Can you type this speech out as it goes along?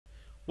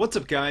What's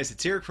up guys,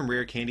 it's Eric from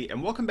Rare Candy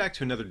and welcome back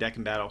to another deck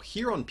and battle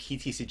here on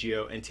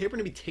PTCGO, and today we're going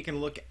to be taking a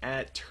look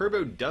at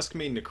Turbo Dusk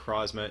Mane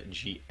Necrozma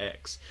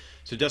GX.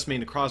 So Dusk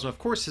Mane Necrozma of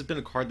course has been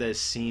a card that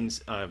has seen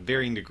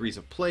varying degrees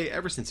of play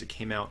ever since it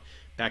came out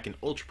back in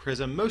Ultra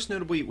Prism, most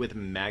notably with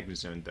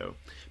Magnezone though.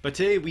 But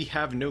today we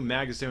have no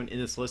Magnezone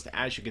in this list.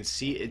 As you can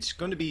see, it's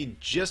going to be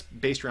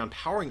just based around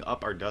powering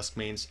up our Dusk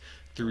Manes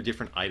through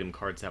different item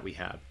cards that we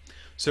have.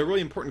 So a really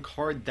important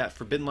card that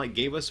Forbidden Light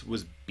gave us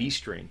was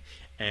B-String.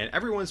 And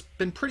everyone's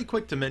been pretty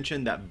quick to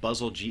mention that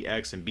Buzzwole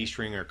GX and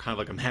B-String are kind of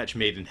like a match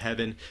made in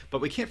heaven, but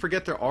we can't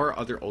forget there are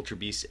other Ultra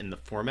Beasts in the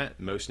format,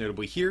 most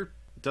notably here,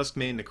 Dusk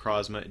Mane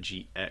Necrozma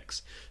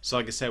GX. So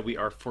like I said, we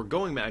are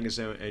foregoing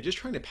Magnezone and just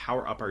trying to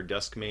power up our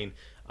Dusk Mane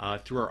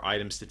through our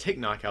items to take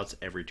knockouts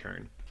every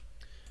turn.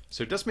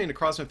 So Dusk Mane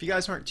Necrozma, if you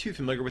guys aren't too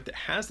familiar with it,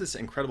 has this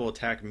incredible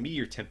attack,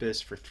 Meteor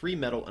Tempest, for 3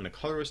 metal and a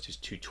colorless is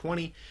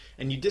 220,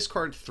 and you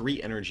discard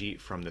 3 energy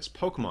from this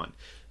Pokemon.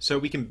 So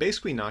we can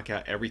basically knock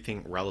out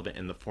everything relevant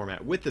in the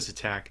format with this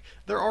attack.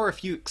 There are a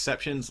few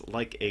exceptions,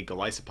 like a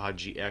Golisopod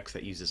GX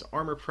that uses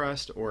Armor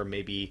Pressed, or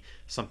maybe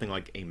something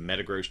like a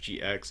Metagross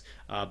GX,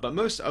 but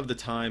most of the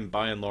time,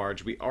 by and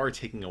large, we are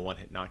taking a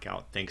one-hit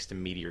knockout thanks to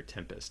Meteor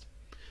Tempest.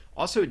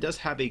 Also, it does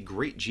have a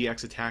great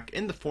GX attack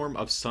in the form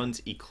of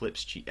Sun's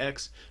Eclipse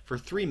GX. For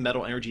 3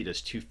 metal energy, it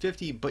does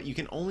 250, but you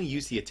can only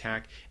use the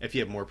attack if you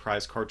have more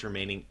prize cards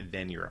remaining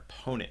than your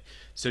opponent.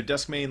 So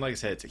Dusk Mane, like I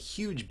said, it's a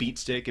huge beat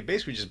stick. It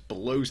basically just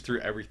blows through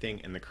everything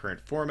in the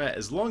current format,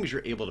 as long as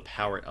you're able to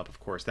power it up,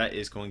 of course. That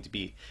is going to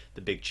be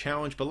the big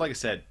challenge, but like I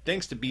said,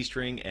 thanks to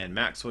B-String and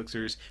Max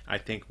Elixirs, I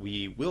think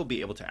we will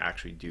be able to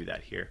actually do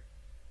that here.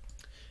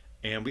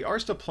 And we are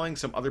still playing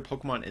some other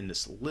Pokemon in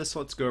this list, so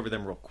let's go over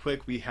them real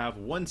quick. We have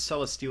one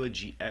Celesteela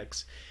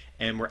GX,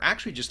 and we're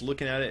actually just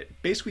looking at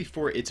it basically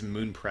for its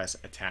Moon Press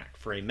attack.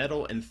 For a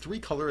metal and 3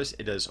 colorless,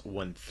 it does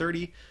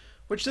 130,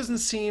 which doesn't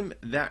seem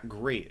that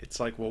great. It's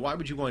like, well, why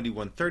would you want to do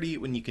 130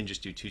 when you can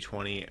just do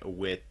 220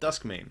 with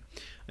Dusk Mane?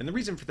 And the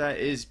reason for that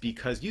is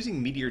because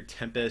using Meteor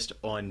Tempest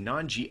on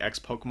non-GX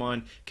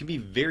Pokemon can be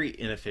very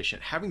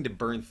inefficient. Having to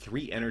burn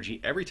 3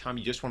 energy every time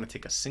you just want to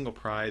take a single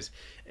prize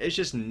is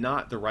just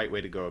not the right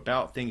way to go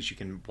about things. You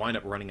can wind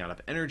up running out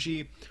of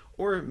energy,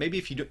 or maybe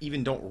if you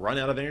even don't run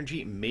out of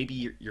energy,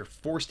 maybe you're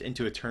forced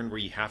into a turn where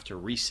you have to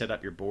reset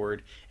up your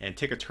board and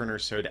take a turn or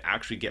so to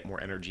actually get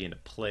more energy into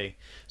play.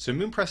 So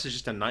Moon Press is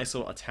just a nice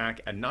little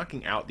attack at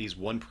knocking out these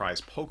one prize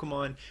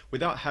Pokemon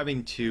without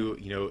having to,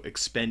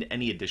 expend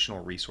any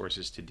additional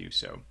resources to do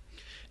so.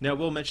 Now,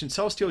 we'll mention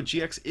Celesteela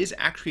GX is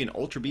actually an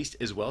Ultra Beast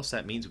as well, so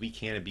that means we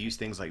can abuse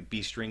things like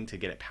B-String to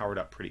get it powered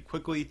up pretty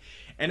quickly.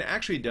 And it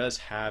actually does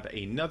have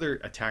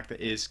another attack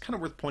that is kind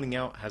of worth pointing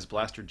out, has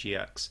Blaster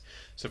GX.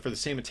 So for the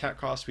same attack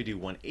cost, we do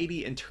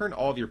 180 and turn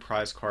all of your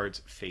prize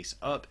cards face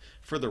up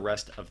for the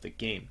rest of the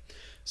game.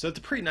 So it's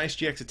a pretty nice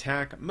GX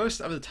attack. Most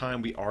of the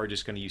time we are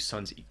just going to use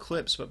Sun's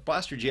Eclipse, but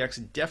Blaster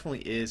GX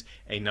definitely is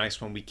a nice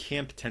one we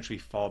can potentially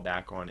fall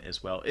back on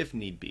as well if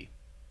need be.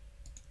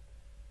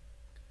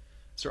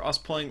 So we're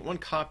also playing one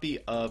copy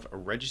of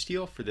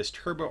Registeel for this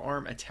Turbo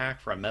Arm attack.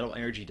 For a metal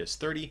energy does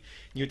 30, and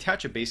you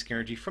attach a basic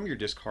energy from your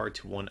discard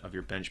to one of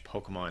your bench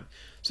Pokemon.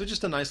 So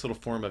just a nice little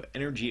form of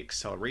energy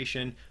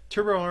acceleration.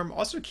 Turbo Arm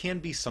also can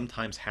be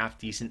sometimes half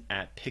decent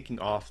at picking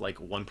off like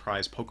one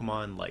prize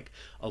Pokemon like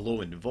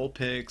Alolan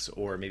Vulpix,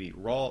 or maybe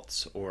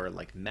Ralts, or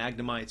like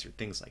Magnemites, or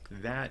things like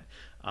that.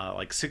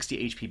 Like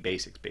 60 HP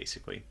basics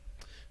basically.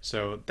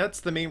 So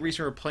that's the main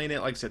reason we're playing it.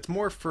 Like I said, it's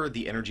more for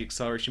the energy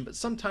acceleration, but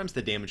sometimes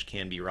the damage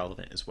can be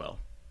relevant as well.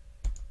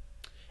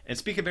 And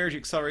speaking of energy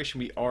acceleration,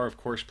 we are of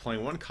course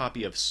playing one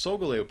copy of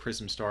Giurleo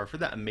Prism Star for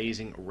that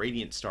amazing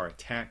Radiant Star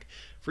attack.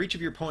 For each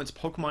of your opponent's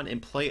Pokemon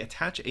in play,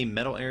 attach a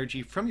metal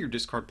energy from your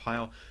discard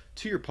pile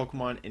to your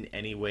Pokemon in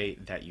any way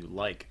that you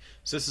like.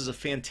 So this is a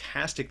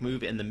fantastic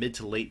move in the mid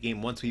to late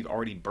game. Once we've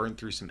already burned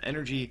through some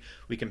energy,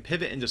 we can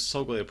pivot into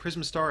Giurleo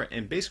Prism Star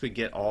and basically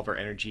get all of our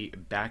energy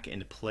back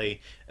into play,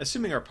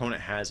 assuming our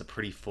opponent has a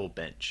pretty full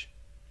bench.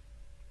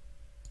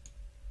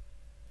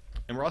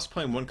 And we're also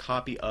playing one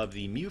copy of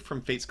the Mew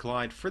from Fates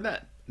Collide for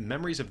that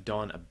Memories of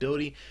Dawn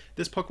ability.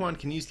 This Pokemon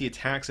can use the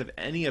attacks of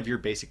any of your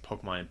basic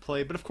Pokemon in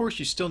play, but of course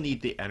you still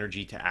need the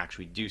energy to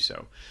actually do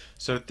so.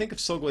 So think of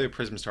Giurleo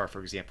Prism Star,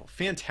 for example.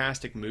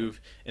 Fantastic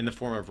move in the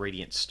form of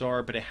Radiant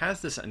Star, but it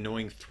has this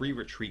annoying 3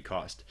 retreat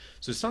cost.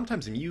 So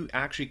sometimes Mew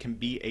actually can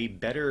be a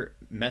better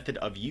method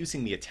of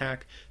using the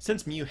attack,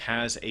 since Mew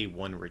has a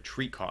 1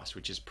 retreat cost,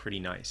 which is pretty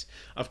nice.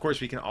 Of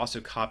course, we can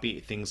also copy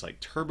things like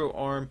Turbo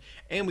Arm,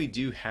 and we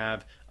do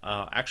have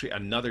actually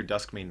another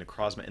Dusk Mane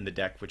Necrozma in the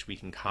deck, which we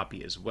can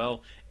copy as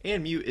well.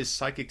 And Mew is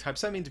Psychic type,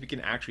 so that means we can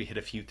actually hit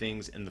a few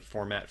things in the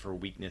format for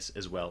weakness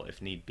as well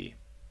if need be.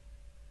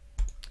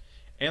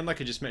 And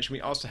like I just mentioned,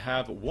 we also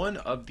have one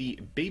of the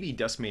baby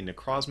Dusk Mane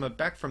Necrozma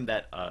back from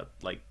that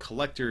like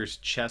collector's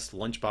chest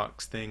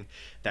lunchbox thing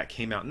that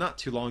came out not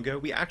too long ago.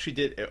 We actually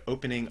did an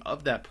opening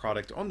of that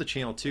product on the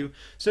channel too.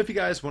 So if you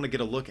guys want to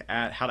get a look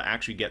at how to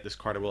actually get this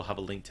card, I will have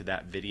a link to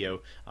that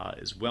video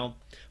as well.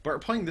 But we're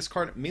playing this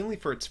card mainly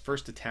for its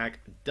first attack,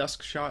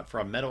 Dusk Shot,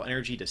 for a metal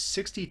energy to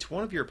 60 to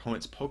one of your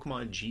opponent's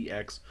Pokemon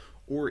GX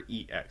or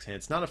EX, and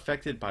it's not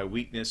affected by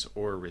weakness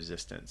or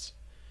resistance.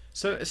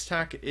 So its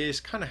attack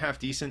is kind of half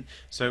decent.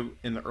 So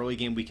in the early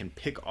game we can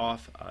pick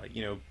off,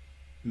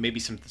 maybe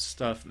some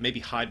stuff, maybe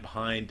hide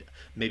behind,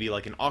 maybe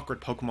like an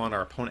awkward Pokemon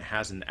our opponent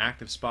has in the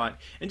active spot,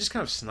 and just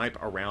kind of snipe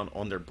around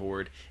on their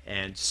board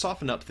and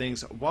soften up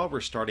things while we're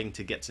starting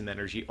to get some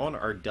energy on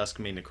our Dusk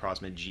Mane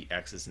Necrozma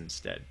GXs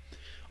instead.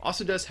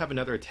 Also does have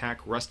another attack,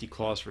 Rusty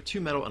Claws, for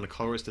 2 metal, and the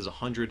colorist is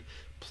 100,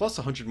 plus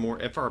 100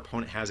 more if our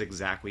opponent has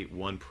exactly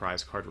 1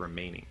 prize card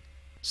remaining.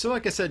 So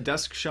like I said,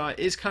 Dusk Shot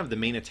is kind of the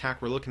main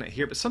attack we're looking at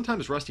here, but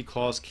sometimes Rusty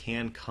Claws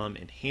can come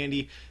in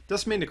handy.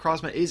 Dusk Mane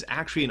Necrozma is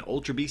actually an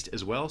Ultra Beast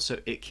as well, so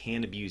it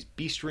can abuse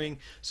Beast Ring.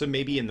 So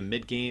maybe in the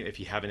mid game, if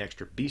you have an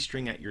extra Beast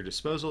Ring at your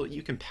disposal,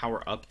 you can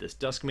power up this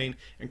Dusk Mane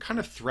and kind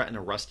of threaten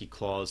a Rusty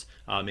Claws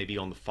maybe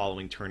on the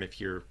following turn if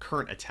your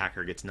current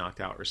attacker gets knocked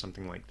out or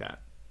something like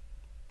that.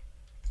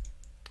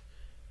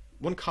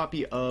 One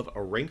copy of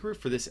a Ranker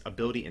for this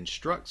ability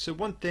Instruct. So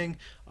one thing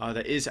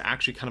that is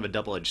actually kind of a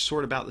double-edged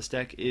sword about this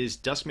deck is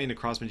Dusk Mane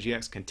Necrozma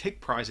GX can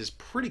take prizes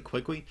pretty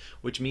quickly,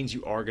 which means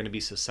you are going to be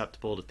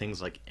susceptible to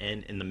things like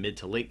N in the mid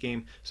to late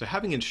game. So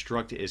having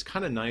Instruct is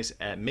kind of nice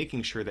at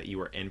making sure that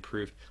you are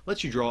N-proof,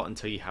 lets you draw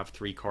until you have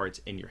 3 cards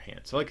in your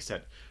hand. So like I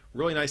said,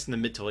 really nice in the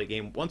mid to late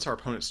game once our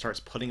opponent starts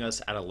putting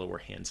us at a lower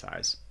hand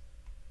size.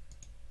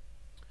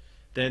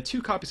 Then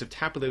 2 copies of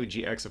Tapu Lele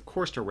GX, of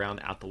course, to round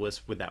out the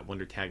list with that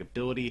Wonder Tag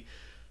ability.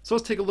 So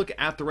let's take a look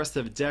at the rest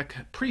of the deck.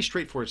 Pretty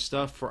straightforward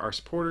stuff for our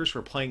supporters.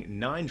 We're playing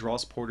 9 draw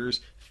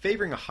supporters,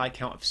 favoring a high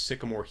count of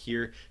Sycamore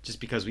here, just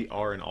because we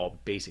are an all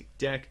basic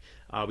deck.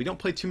 We don't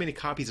play too many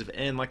copies of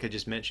N, like I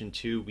just mentioned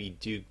too. We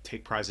do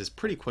take prizes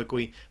pretty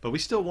quickly, but we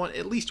still want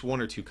at least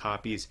 1 or 2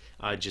 copies,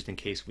 just in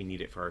case we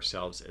need it for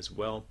ourselves as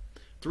well.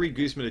 3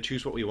 Guzma to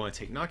choose what we want to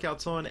take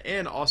knockouts on,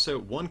 and also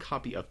 1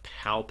 copy of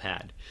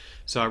Palpad.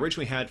 So I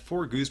originally had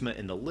 4 Guzma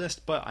in the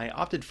list, but I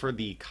opted for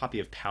the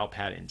copy of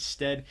Palpad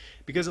instead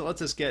because it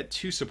lets us get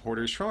 2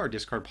 supporters from our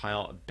discard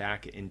pile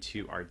back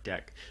into our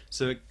deck.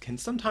 So it can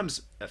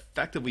sometimes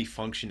effectively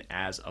function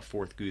as a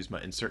 4th Guzma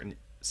in certain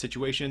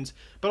situations,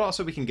 but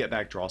also we can get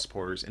back draw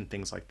supporters and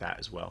things like that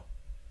as well.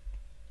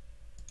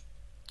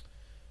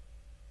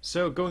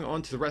 So going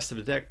on to the rest of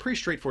the deck, pretty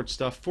straightforward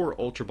stuff for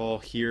Ultra Ball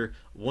here.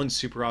 1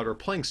 Super Rod. We're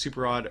playing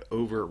Super Rod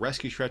over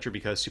Rescue Stretcher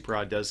because Super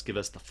Rod does give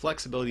us the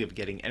flexibility of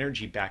getting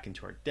energy back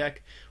into our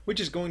deck,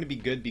 which is going to be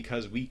good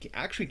because we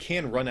actually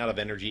can run out of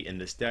energy in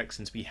this deck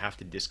since we have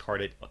to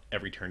discard it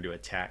every turn to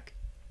attack.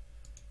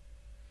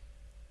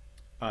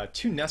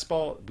 2 Nest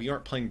Ball. We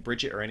aren't playing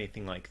Bridget or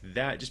anything like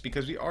that just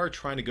because we are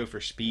trying to go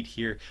for speed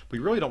here. We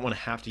really don't want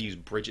to have to use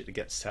Bridget to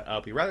get set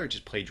up. We'd rather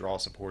just play draw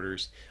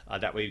supporters.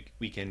 That way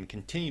we can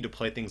continue to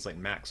play things like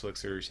Max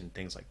Elixirs and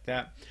things like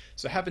that.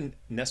 So having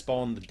Nest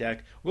Ball in the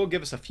deck will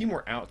give us a few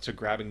more outs to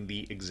grabbing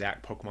the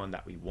exact Pokemon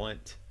that we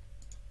want.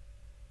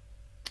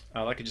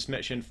 Like I just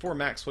mentioned, 4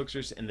 Max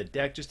Elixirs in the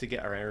deck just to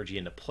get our energy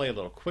into play a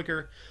little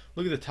quicker.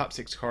 Look at the top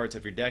 6 cards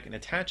of your deck and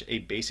attach a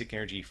basic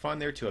energy you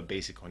find there to a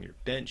basic on your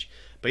bench.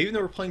 But even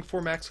though we're playing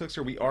 4 Max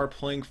Elixir, we are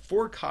playing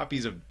 4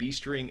 copies of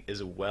Beast Ring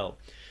as well.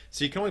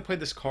 So you can only play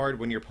this card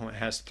when your opponent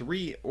has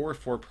 3 or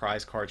 4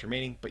 prize cards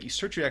remaining, but you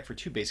search your deck for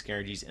 2 basic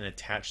energies and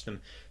attach them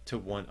to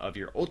one of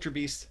your Ultra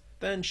Beasts,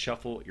 then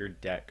shuffle your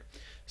deck.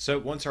 So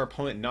once our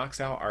opponent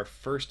knocks out our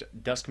first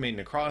Dusk Mane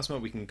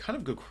Necrozma, we can kind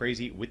of go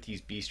crazy with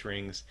these Beast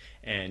Rings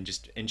and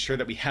just ensure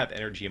that we have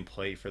energy in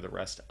play for the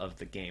rest of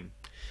the game.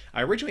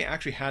 I originally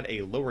actually had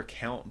a lower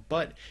count,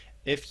 but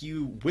if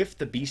you whiff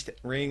the Beast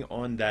Ring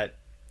on that,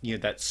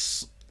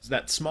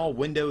 that small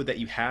window that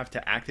you have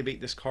to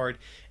activate this card,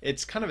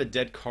 it's kind of a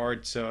dead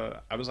card. So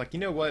I was like, you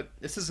know what,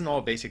 this is an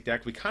all basic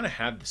deck, we kind of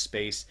have the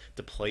space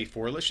to play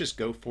for, let's just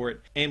go for it.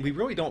 And we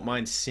really don't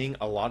mind seeing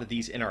a lot of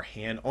these in our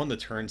hand on the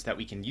turns that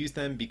we can use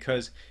them,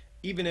 because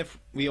even if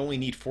we only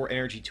need 4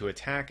 energy to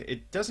attack,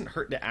 it doesn't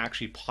hurt to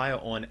actually pile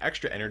on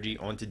extra energy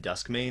onto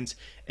Dusk Manes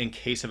in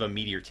case of a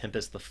Meteor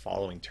Tempest the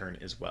following turn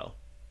as well.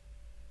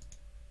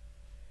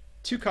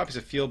 2 copies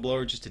of Field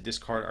Blower just to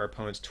discard our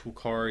opponent's tool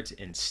cards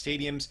in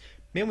stadiums,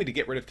 mainly to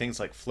get rid of things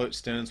like float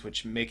stones,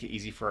 which make it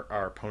easy for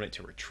our opponent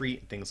to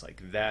retreat and things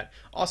like that.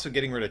 Also,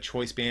 getting rid of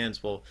choice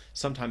bands will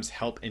sometimes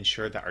help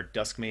ensure that our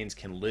Dusk Manes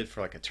can live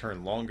for like a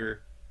turn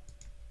longer.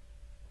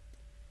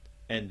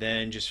 And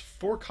then just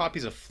 4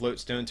 copies of float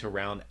stone to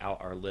round out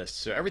our list.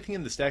 So everything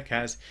in this deck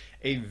has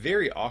a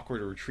very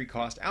awkward retreat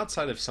cost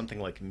outside of something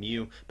like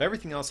Mew, but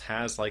everything else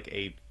has like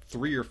a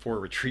 3 or 4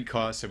 retreat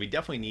cost, so we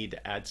definitely need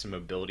to add some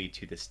mobility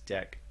to this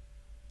deck.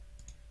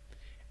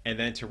 And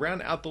then to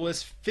round out the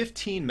list,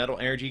 15 Metal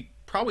Energy,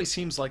 probably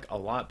seems like a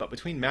lot, but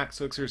between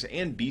Max Elixirs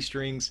and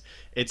B-Strings,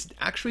 it's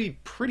actually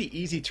pretty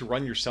easy to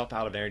run yourself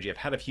out of energy. I've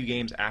had a few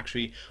games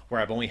actually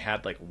where I've only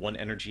had like 1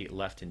 energy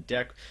left in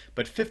deck,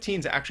 but 15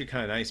 is actually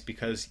kind of nice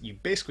because you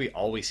basically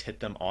always hit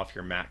them off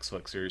your Max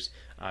Elixirs,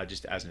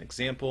 just as an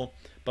example.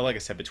 But like I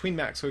said, between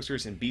Max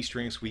Elixirs and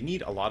B-Strings, we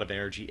need a lot of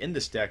energy in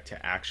this deck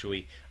to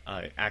actually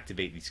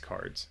activate these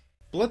cards.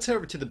 But let's head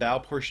over to the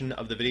battle portion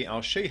of the video and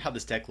I'll show you how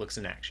this deck looks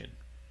in action.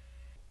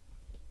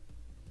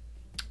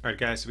 Alright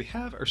guys, so we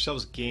have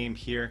ourselves a game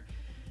here,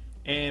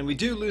 and we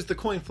do lose the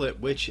coin flip,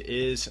 which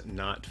is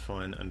not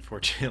fun,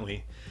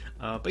 unfortunately.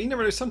 But you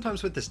never know,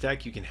 sometimes with this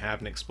deck you can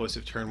have an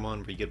explosive turn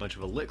 1 where you get a bunch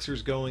of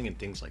elixirs going and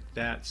things like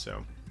that,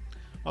 so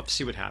we'll have to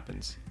see what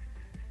happens.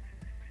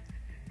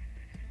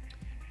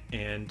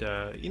 And,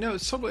 you know,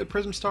 Soley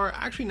Prism Star,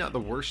 actually not the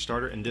worst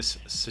starter in this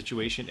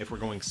situation if we're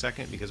going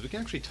second, because we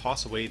can actually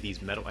toss away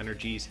these metal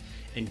energies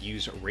and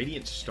use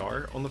Radiant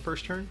Star on the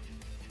first turn.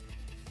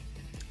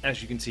 As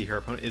you can see here, our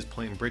opponent is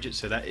playing Bridget,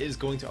 so that is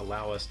going to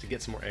allow us to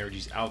get some more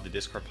energies out of the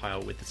discard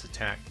pile with this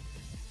attack.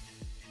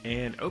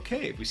 And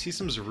okay, we see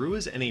some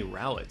Zoruas and a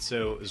Rowlet.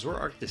 So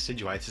Zoroark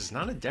Decidueye, this is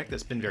not a deck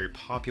that's been very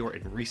popular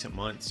in recent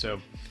months, so I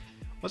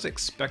was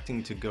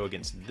expecting to go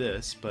against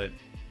this, but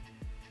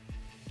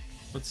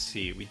let's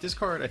see. We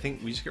discard, I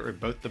think we just get rid of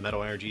both the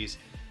metal energies.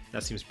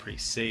 That seems pretty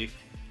safe.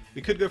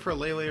 We could go for a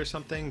Lele or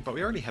something, but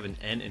we already have an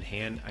N in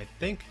hand. I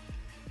think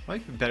it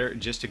might be better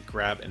just to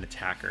grab an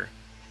attacker.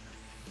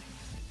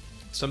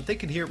 So I'm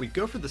thinking here we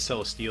go for the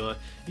Celesteela,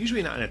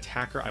 usually not an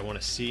attacker I want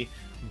to see,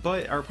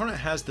 but our opponent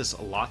has this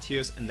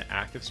Latios in the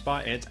active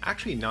spot, and it's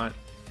actually not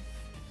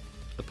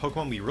the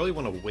Pokemon we really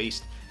want to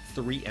waste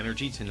 3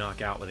 energy to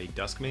knock out with a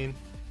Dusk Mane.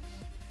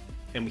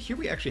 And here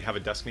we actually have a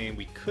Dusk Mane,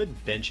 we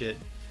could bench it,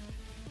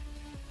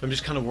 but I'm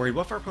just kind of worried,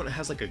 what if our opponent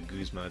has like a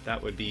Guzma?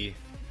 That would be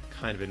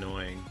kind of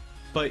annoying.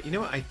 But you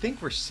know what, I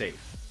think we're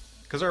safe,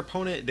 because our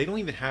opponent, they don't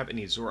even have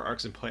any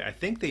Zoroarks in play. I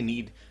think they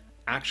need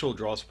actual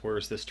draw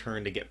supporters this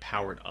turn to get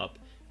powered up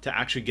to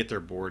actually get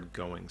their board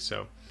going.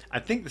 So I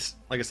think this,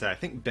 like I said, I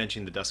think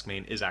benching the Dusk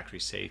Mane is actually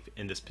safe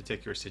in this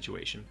particular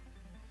situation.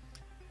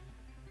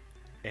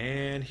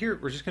 And here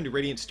we're just going to do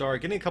Radiant Star,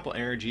 getting a couple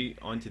energy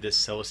onto this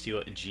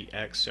Celesteela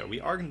GX. So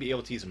we are going to be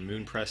able to use a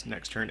Moon Press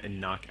next turn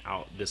and knock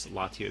out this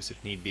Latios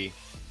if need be.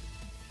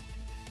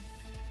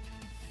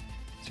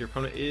 So your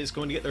opponent is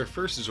going to get their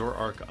first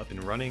Zoroark up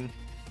and running.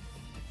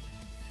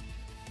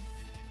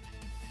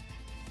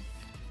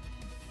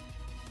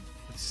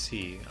 Let's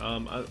see.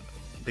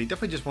 They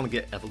definitely just want to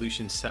get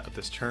evolution set up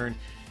this turn.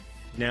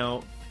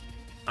 Now,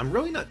 I'm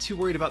really not too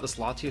worried about this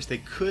Latios. They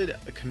could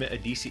commit a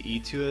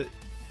DCE to it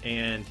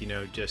and, you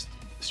know, just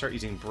start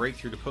using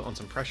Breakthrough to put on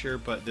some pressure,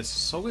 but this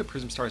Soley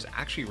Prism Star is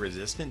actually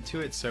resistant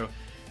to it, so,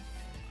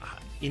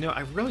 you know,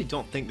 I really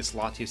don't think this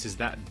Latios is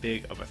that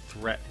big of a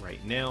threat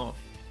right now.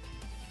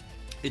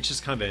 It's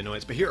just kind of an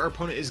annoyance. But here our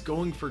opponent is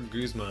going for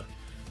Guzma.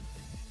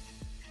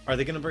 Are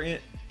they going to bring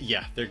it?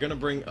 Yeah, they're going to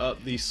bring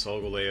up the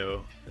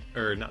Giurleo,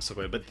 or not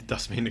Giurleo, but the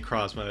Dusk Mane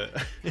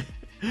Necrozma.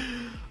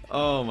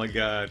 Oh my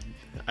god,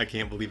 I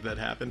can't believe that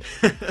happened.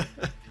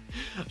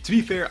 To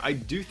be fair, I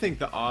do think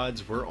the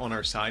odds were on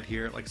our side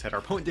here. Like I said, our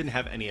opponent didn't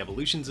have any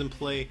evolutions in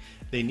play.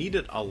 They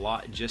needed a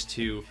lot just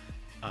to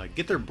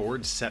get their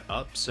board set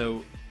up,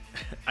 so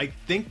I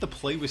think the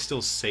play was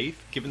still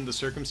safe given the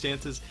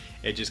circumstances.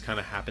 It just kind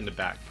of happened to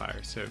backfire.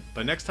 So,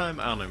 but next time,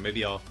 I don't know,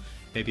 maybe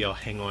I'll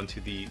hang on to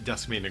the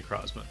Dusk Mane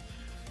Necrozma.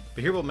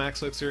 But here we'll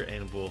Max Elixir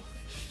and we'll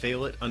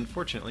fail it,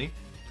 unfortunately.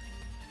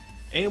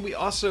 And we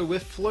also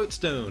with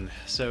Floatstone.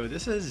 So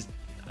that's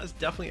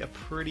definitely a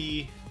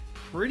pretty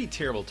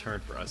terrible turn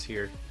for us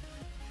here.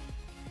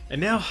 And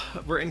now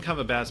we're in kind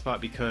of a bad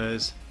spot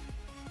because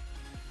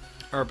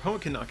our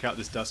opponent can knock out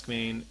this Dusk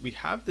Mane. We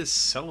have this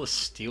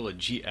Celesteela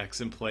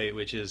GX in play,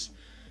 which is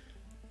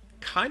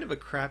kind of a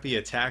crappy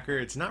attacker.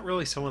 It's not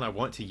really someone I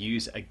want to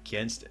use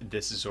against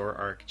this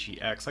Zoroark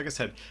GX. Like I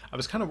said, I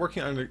was kind of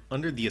working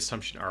under the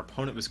assumption our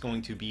opponent was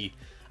going to be,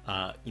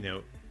 you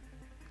know,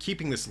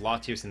 keeping this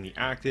Latios in the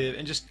active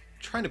and just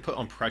trying to put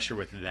on pressure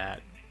with that.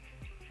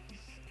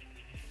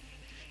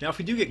 Now, if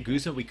we do get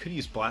Guzma, we could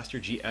use Blaster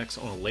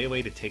GX on a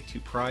Lele to take 2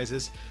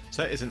 prizes,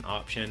 so that is an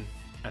option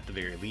at the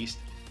very least.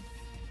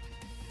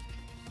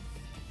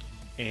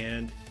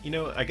 And, you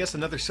know, I guess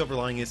another silver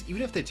lining is,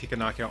 even if they take a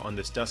knockout on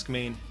this Dusk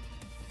Mane,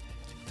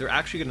 they're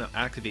actually going to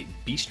activate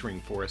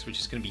B-String for us, which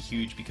is going to be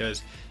huge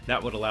because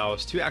that would allow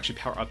us to actually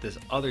power up this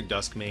other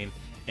Dusk Mane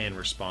and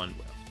respond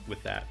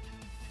with that.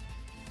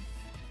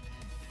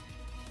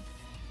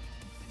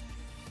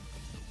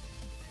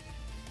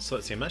 So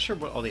let's see, I'm not sure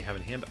what all they have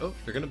in hand, but oh,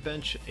 they're going to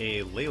bench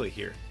a Lele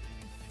here.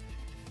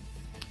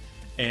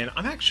 And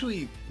I'm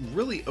actually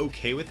really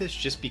okay with this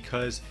just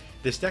because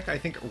this deck I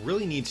think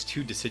really needs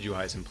 2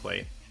 Decidueyes in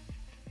play.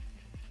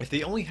 If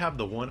they only have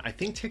the one, I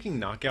think taking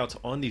knockouts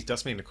on these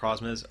Dusk Mane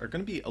Necrozmas are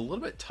going to be a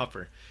little bit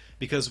tougher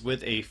because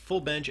with a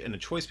full bench and a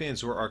Choice Band,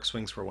 Zoroark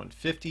swings for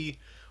 150.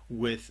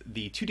 With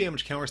the 2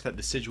 damage counters that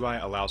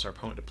Decidueye allows our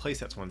opponent to place,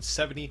 that's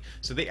 170,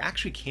 so they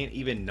actually can't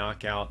even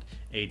knock out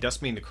a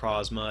Dusk Mane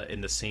Necrozma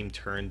in the same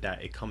turn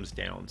that it comes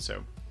down.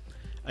 So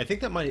I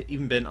think that might have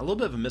even been a little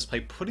bit of a misplay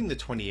putting the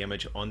 20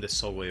 damage on this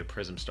solely of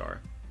Prism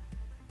Star.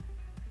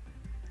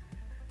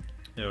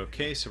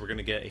 Okay, so we're going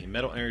to get a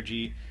Metal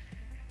Energy.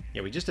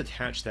 Yeah, we just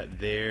attach that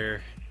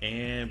there,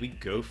 and we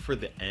go for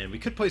the end. We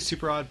could play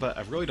Super Odd, but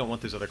I really don't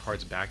want those other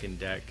cards back in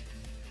deck.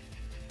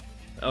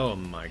 Oh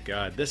my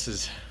god, this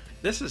is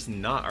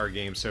not our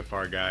game so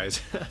far,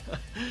 guys.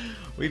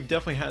 We've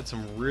definitely had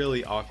some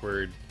really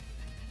awkward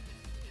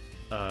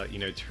you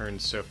know,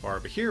 turns so far,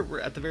 but here we're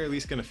at the very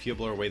least going to field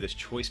blow away this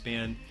Choice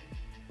Band,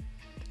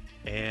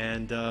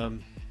 and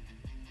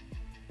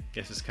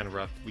guess it's kind of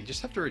rough. We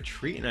just have to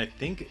retreat and I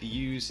think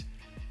use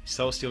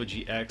Celesteela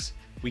GX.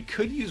 We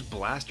could use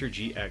Blaster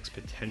GX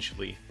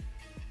potentially,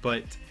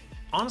 but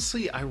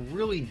honestly I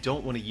really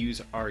don't want to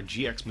use our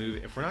GX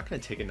move if we're not going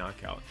to take a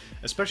knockout,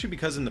 especially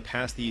because in the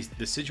past the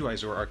Decidueye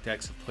Zoroark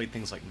decks have played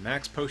things like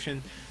Max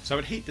Potion, so I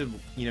would hate to,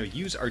 you know,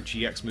 use our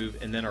GX move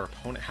and then our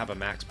opponent have a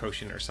Max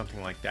Potion or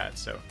something like that.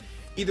 So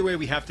either way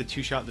we have to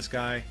two-shot this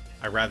guy.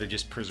 I'd rather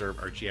just preserve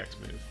our GX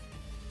move.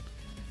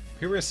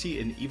 Here we're going to see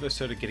an Evo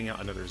Soda getting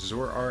out another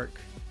Zoroark.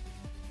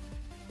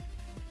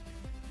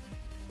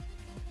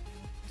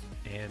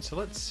 And so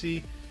let's see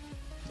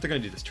what they're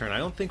going to do this turn. I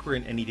don't think we're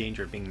in any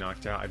danger of being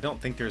knocked out. I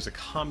don't think there's a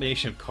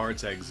combination of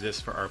cards that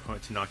exist for our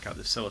opponent to knock out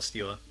the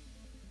Celesteela.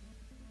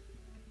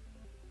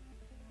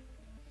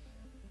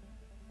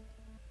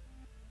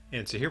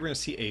 And so here we're going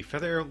to see a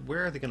Feather.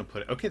 Where are they going to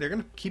put it? Okay, they're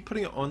going to keep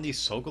putting it on the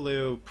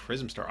Solgaleo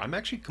Prism Star. I'm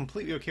actually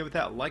completely okay with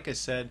that. Like I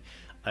said,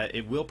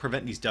 it will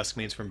prevent these Dusk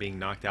Manes from being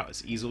knocked out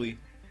as easily.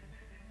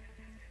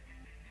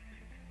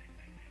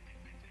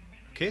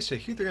 Okay, so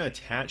here they're going to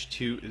attach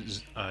to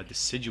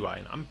Decidueye,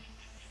 and I'm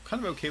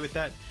kind of okay with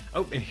that.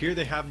 Oh, and here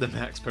they have the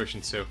Max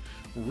Potion, so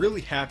really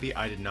happy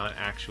I did not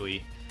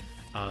actually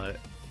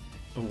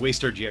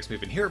waste our GX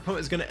move. And here our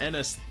opponent is going to end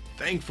us.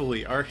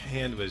 Thankfully, our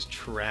hand was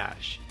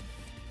trash.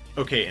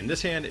 Okay, and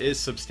this hand is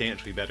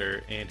substantially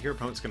better, and here our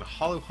opponent's going to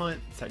Hollow Hunt.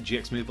 That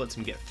GX move lets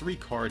them get 3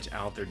 cards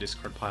out of their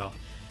discard pile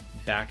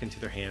back into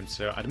their hand,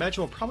 so I'd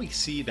imagine we'll probably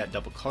see that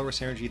double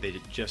colorless energy they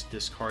just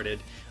discarded.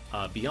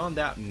 Beyond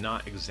that, I'm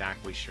not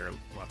exactly sure.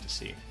 We'll have to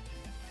see.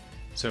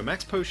 So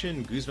Max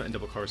Potion, Guzma, and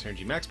double colorless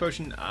energy. Max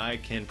Potion, I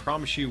can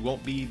promise you,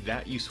 won't be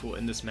that useful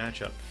in this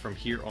matchup from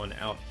here on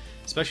out,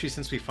 especially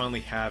since we finally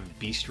have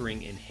Beast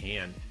Ring in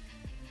hand.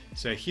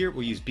 So here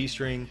we'll use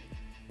Beast Ring.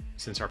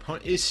 Since our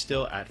opponent is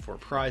still at 4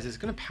 prizes, it's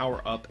going to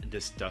power up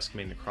this Dusk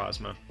Mane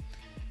Necrozma.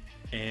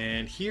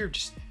 And here,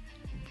 just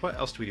what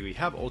else do? We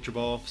have Ultra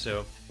Ball,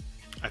 so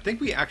I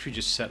think we actually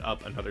just set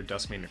up another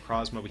Dusk Mane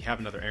Necrozma. We have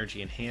another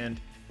energy in hand.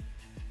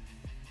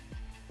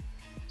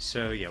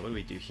 So yeah, what do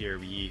we do here?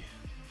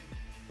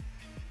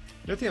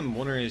 Another thing I'm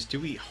wondering is,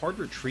 do we hard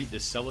retreat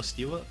this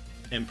Celesteela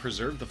and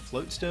preserve the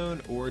Float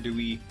Stone, or do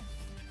we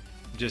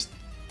just,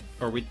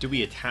 do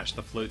we attach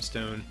the Float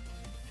Stone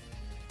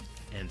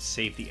and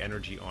save the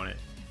energy on it?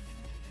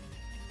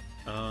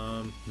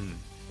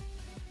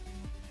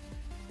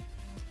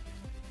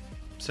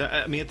 So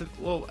I mean,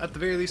 at the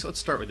very least, let's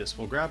start with this.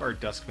 We'll grab our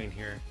Dusk Mane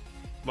here.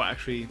 Well,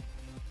 actually,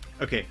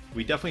 okay,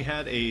 we definitely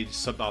had a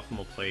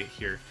suboptimal play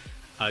here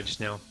just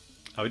now.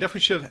 We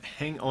definitely should have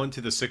hang on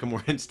to the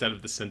Sycamore instead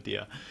of the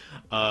Cynthia.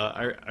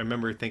 I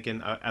remember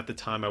thinking at the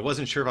time I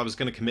wasn't sure if I was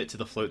going to commit to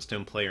the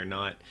Floatstone play or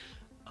not.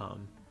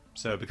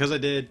 So because I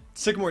did,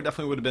 Sycamore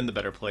definitely would have been the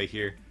better play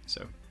here.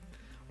 So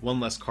one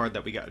less card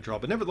that we got to draw.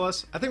 But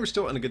nevertheless, I think we're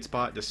still in a good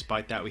spot.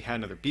 Despite that, we had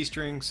another Beast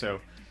Ring,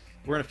 so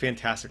we're in a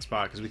fantastic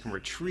spot because we can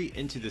retreat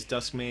into this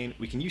Dusk Mane.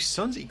 We can use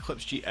Sun's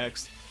Eclipse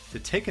GX to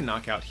take a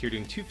knockout here,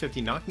 doing 250,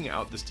 knocking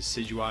out this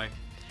Decidueye.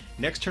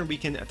 Next turn we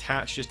can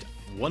attach just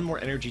 1 more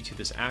energy to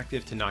this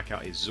active to knock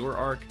out a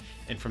Zoroark,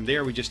 and from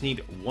there we just need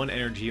 1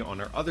 energy on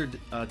our other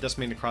Dusk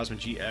Mane Necrozma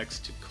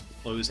GX to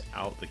close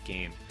out the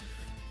game.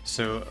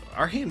 So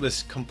our hand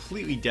was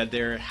completely dead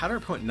there. Had our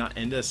opponent not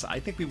end us, I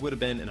think we would have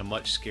been in a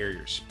much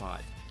scarier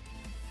spot.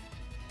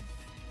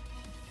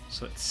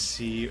 So let's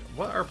see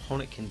what our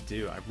opponent can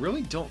do. I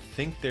really don't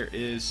think there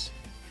is...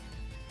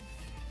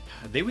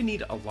 They would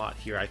need a lot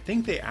here. I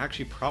think they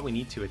actually probably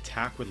need to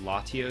attack with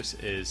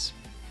Latios, as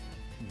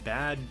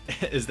bad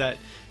as that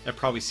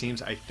probably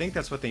seems. I think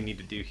that's what they need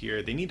to do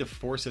here. They need to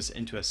force us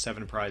into a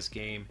 7 prize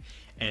game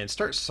and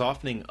start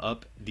softening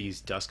up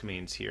these Dusk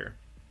Manes here.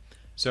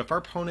 So if our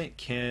opponent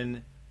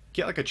can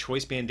get like a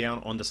Choice Band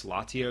down on this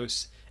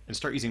Latios and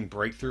start using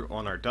Breakthrough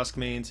on our Dusk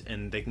Manes,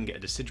 and they can get a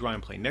Decidueye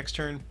and play next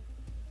turn,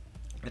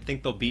 I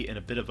think they'll be in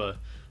a bit of a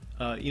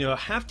a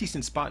half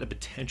decent spot to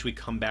potentially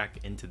come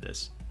back into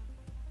this.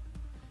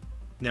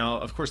 Now,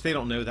 of course, they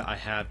don't know that I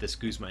have this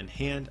Guzma in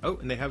hand. Oh,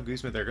 and they have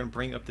Guzma. They're going to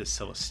bring up this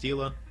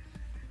Celesteela,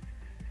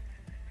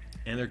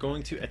 and they're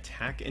going to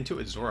attack into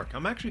a Zoroark.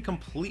 I'm actually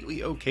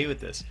completely okay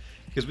with this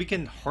because we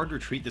can hard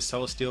retreat the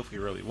Celesteela if we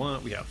really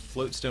want. We have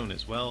Floatstone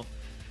as well.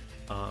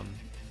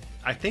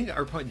 I think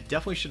our opponent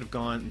definitely should have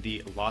gone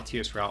the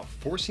Latios route,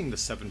 forcing the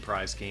 7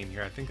 prize game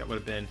here. I think that would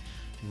have been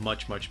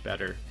much, much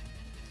better.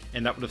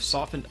 And that would have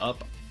softened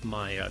up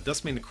my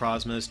Dusk Mane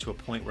Necrozmas to a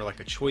point where like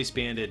a Choice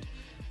Banded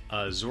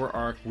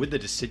Zoroark with the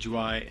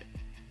Decidueye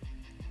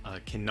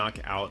can knock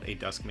out a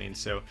Dusk Mane.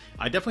 So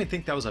I definitely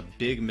think that was a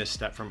big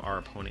misstep from our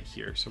opponent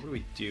here. So what do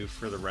we do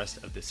for the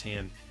rest of this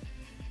hand?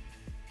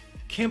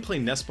 Can play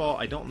Nest Ball.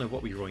 I don't know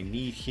what we really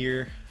need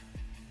here.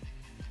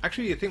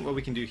 Actually, I think what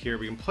we can do here,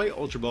 we can play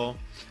Ultra Ball.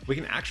 We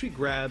can actually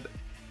grab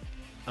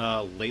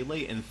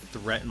Lele and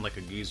threaten like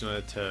a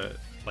Guzma to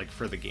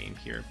for the game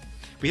here.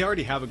 We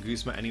already have a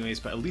Guzma anyways,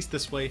 but at least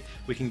this way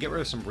we can get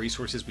rid of some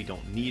resources we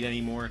don't need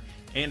anymore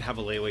and have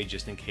a Lele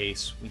just in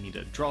case we need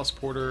a draw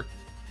supporter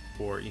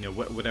or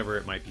whatever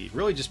it might be.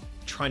 Really just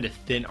trying to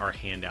thin our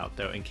hand out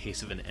though in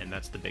case of an end.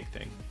 That's the big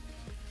thing.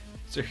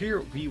 So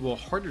here we will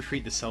hard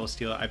retreat the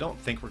Celesteela. I don't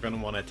think we're going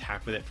to want to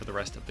attack with it for the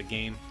rest of the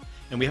game.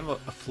 And we have a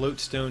Float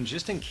Stone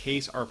just in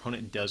case our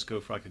opponent does go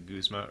for like a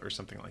Guzma or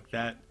something like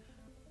that.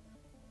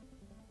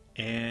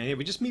 And yeah,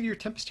 we just Meteor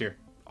Tempest here.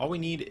 All we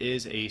need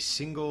is a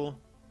single...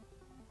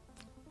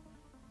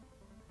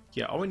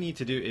 Yeah, all we need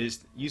to do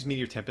is use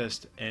Meteor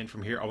Tempest, and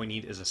from here all we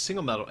need is a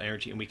single Metal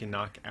Energy, and we can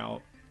knock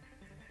out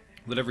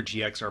whatever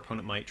GX our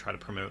opponent might try to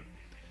promote.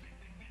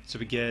 So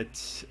we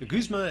get a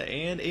Guzma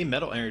and a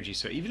Metal Energy,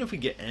 so even if we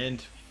get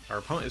End, our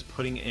opponent is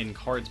putting in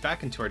cards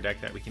back into our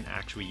deck that we can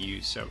actually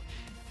use. So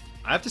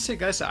I have to say,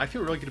 guys, I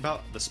feel really good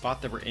about the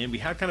spot that we're in. We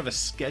had kind of a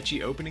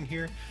sketchy opening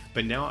here,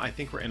 but now I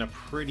think we're in a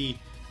pretty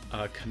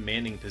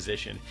commanding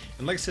position.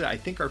 And like I said, I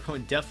think our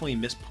opponent definitely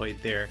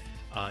misplayed there.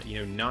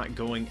 Not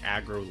going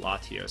aggro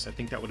Latios. I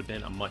think that would have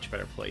been a much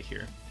better play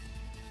here.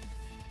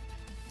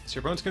 So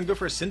your opponent's going to go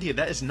for a Cynthia.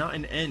 That is not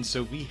an end,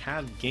 so we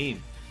have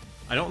game.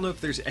 I don't know if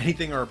there's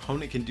anything our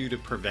opponent can do to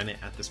prevent it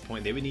at this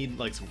point. They would need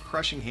like some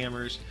Crushing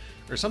Hammers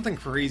or something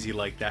crazy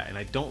like that, and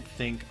I don't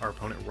think our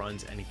opponent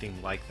runs anything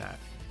like that.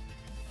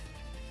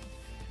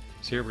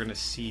 So here we're going to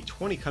see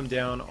 20 come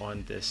down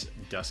on this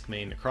Dusk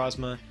Mane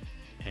Necrozma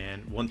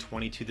and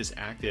 120 to this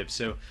active.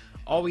 So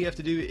all we have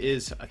to do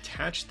is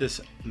attach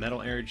this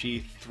Metal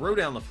Energy, throw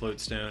down the Float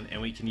Stone,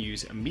 and we can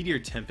use a Meteor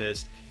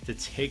Tempest to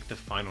take the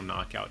final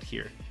knockout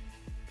here.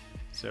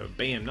 So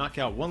bam,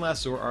 knockout, one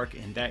last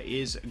Zoroark, and that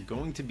is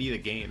going to be the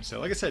game. So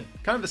like I said,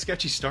 kind of a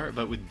sketchy start,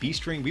 but with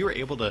Beast Ring, we were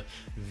able to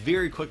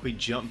very quickly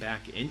jump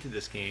back into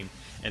this game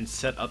and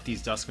set up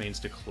these Dusk Manes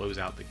to close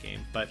out the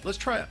game. But let's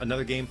try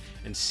another game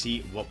and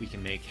see what we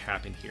can make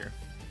happen here.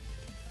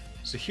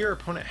 So here our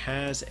opponent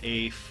has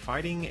a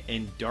Fighting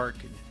and Dark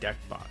deck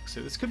box.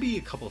 So this could be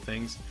a couple of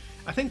things.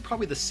 I think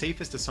probably the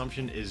safest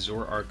assumption is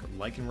Zoroark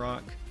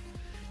Lycanroc.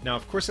 Now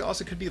of course it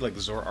also could be like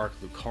Zoroark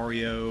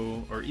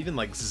Lucario or even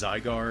like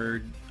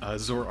Zygarde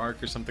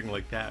Zoroark or something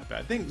like that. But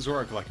I think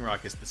Zoroark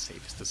Lycanroc is the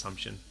safest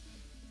assumption.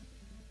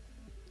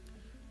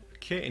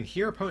 Okay, and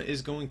here our opponent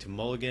is going to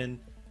mulligan.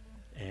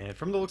 And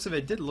from the looks of it,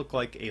 it did look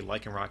like a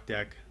Lycanroc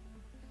deck.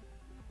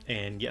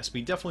 And yes,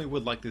 we definitely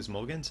would like those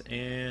mulligans.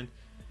 And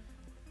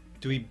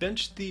do we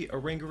bench the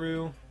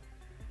Oranguru?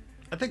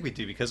 I think we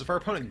do, because if our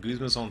opponent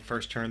Guzma's on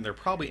first turn, they're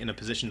probably in a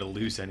position to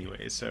lose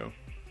anyway, so...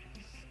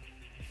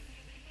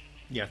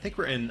 yeah, I think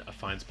we're in a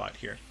fine spot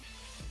here.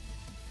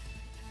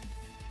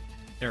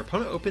 And our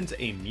opponent opens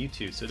a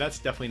Mewtwo, so that's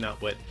definitely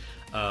not what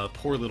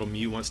poor little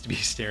Mew wants to be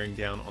staring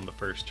down on the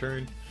first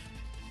turn.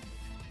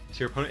 So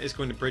your opponent is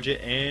going to bridge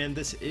it, and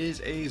this is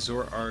a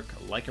Zoroark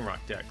Lycanroc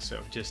deck, so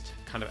just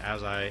kind of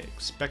as I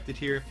expected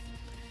here.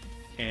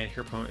 And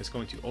your opponent is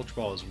going to Ultra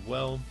Ball as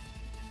well.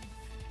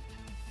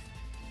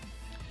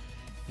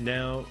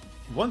 Now,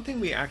 one thing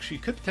we actually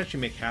could potentially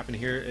make happen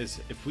here is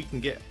if we can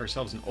get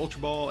ourselves an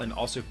Ultra Ball and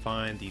also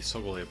find the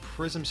Solgaleo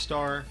Prism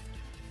Star,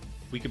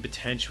 we could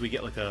potentially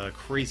get like a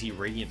crazy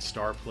Radiant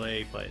Star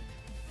play, but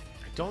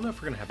I don't know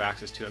if we're going to have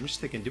access to it. I'm just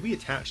thinking, do we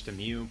attach to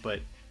Mew? But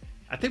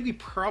I think we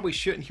probably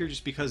shouldn't here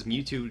just because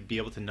Mewtwo would be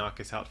able to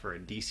knock us out for a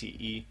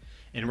DCE.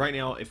 And right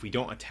now, if we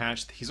don't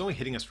attach, he's only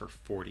hitting us for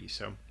 40,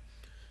 so...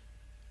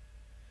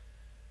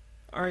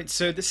 Alright,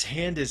 so this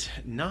hand is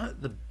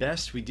not the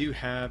best. We do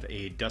have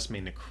a Dusk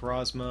Mane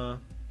Necrozma,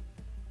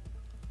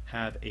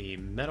 have a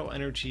Metal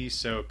Energy,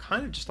 so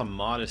kind of just a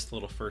modest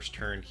little first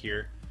turn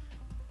here.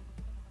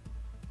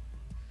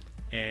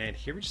 And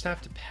here we just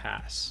have to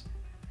pass.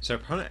 So our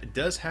opponent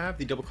does have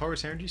the Double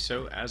Colorless Energy,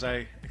 so as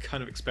I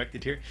kind of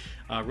expected here,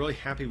 really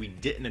happy we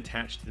didn't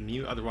attach to the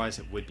Mew, otherwise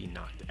it would be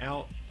knocked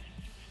out.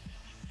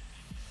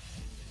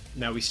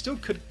 Now we still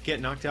could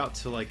get knocked out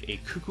to like a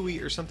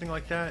Kukui or something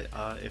like that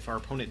if our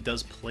opponent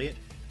does play it.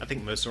 I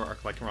think most Zoroark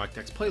Lycanroc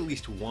decks play at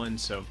least one,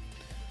 so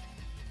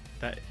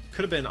that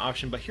could have been an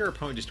option, but here our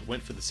opponent just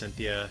went for the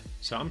Cynthia,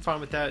 so I'm fine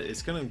with that.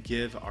 It's going to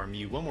give our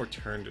Mew one more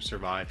turn to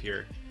survive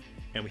here.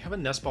 And we have a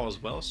Nest Ball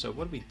as well, so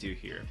what do we do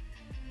here?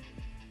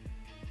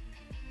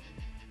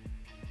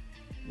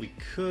 We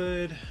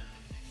could...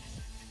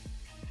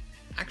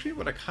 actually,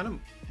 what I kind of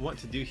want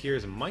to do here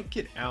is I might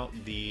get out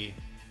the...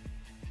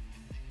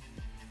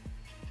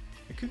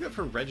 I could go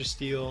for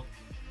Registeel,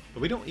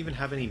 but we don't even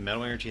have any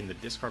Metal Energy in the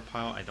discard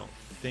pile, I don't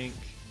think.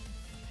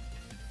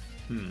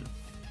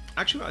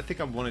 Actually, what I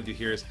think I want to do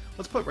here is,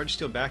 let's put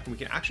Registeel back and we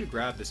can actually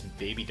grab this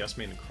baby Dusk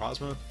Mane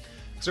Necrozma.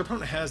 Because our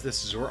opponent has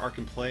this Zoroark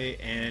in play,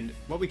 and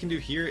what we can do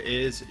here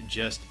is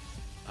just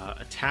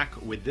attack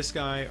with this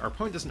guy. Our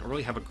opponent doesn't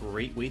really have a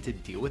great way to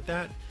deal with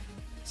that.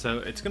 So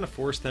it's going to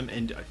force them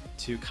into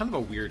kind of a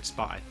weird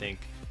spot, I think,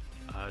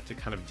 to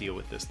kind of deal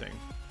with this thing.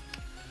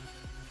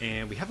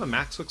 And we have a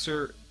Max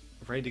Elixir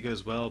ready to go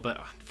as well,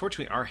 but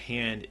unfortunately our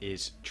hand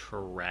is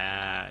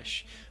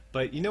trash.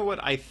 But you know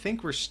what? I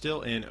think we're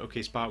still in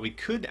okay spot. We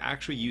could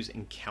actually use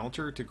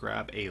Encounter to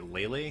grab a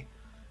Lele,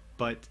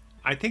 but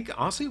I think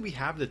honestly we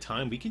have the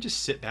time. We can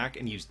just sit back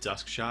and use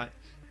Dusk Shot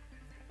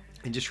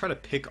and just try to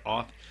pick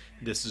off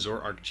this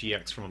Zoroark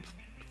GX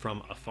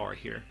from afar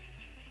here.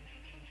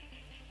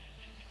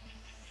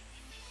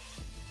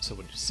 So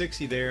we'll do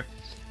 60 there.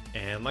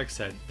 And like I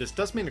said, this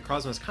Dusk Mane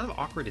Necrozma is kind of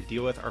awkward to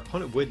deal with. Our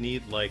opponent would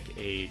need like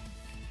a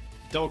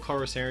Double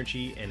Colorless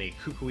Energy and a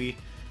Kukui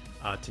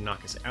to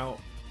knock us out.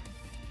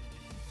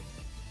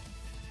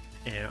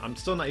 And I'm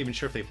still not even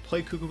sure if they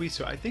play Kukui,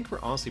 so I think we're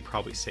honestly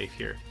probably safe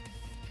here.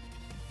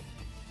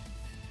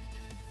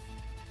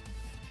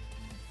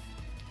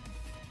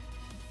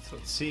 So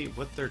let's see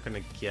what they're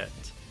going to get.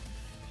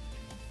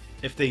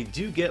 If they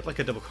do get like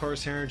a Double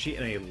Colorless Energy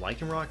and a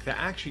Lycanroc, that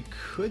actually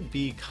could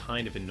be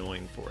kind of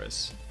annoying for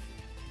us.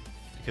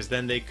 Because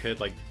then they could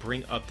like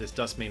bring up this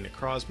Dusk Mane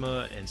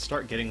Necrozma and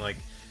start getting like,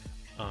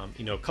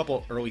 you know, a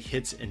couple early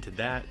hits into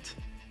that.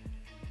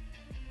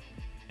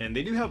 And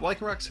they do have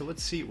Lycanroc, so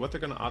let's see what they're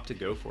going to opt to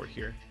go for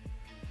here.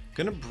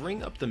 Gonna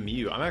bring up the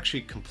Mew. I'm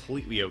actually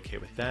completely okay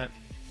with that.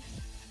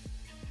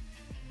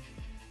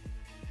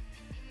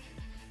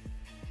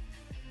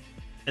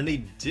 And they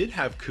did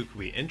have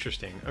Kukui.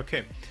 Interesting.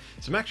 Okay,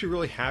 so I'm actually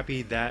really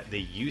happy that they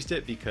used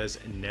it, because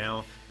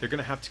now they're going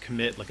to have to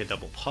commit like a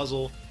double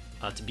puzzle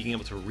to being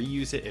able to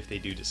reuse it if they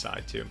do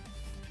decide to.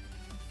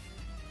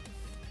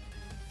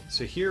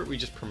 So here we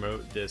just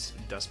promote this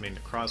Dusk Mane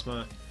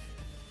Necrozma.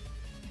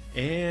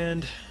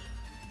 And,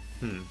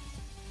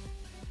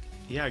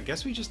 yeah, I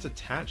guess we just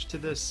attach to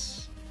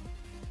this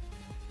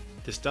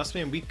Dusk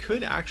Mane. We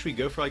could actually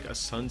go for like a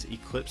Sun's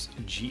Eclipse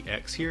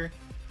GX here,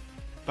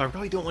 but I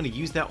really don't want to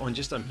use that on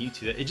just a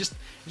Mewtwo. It just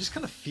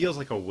kind of feels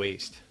like a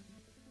waste.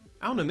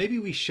 I don't know, maybe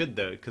we should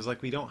though, because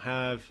like we don't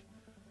have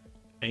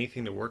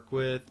anything to work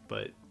with,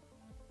 but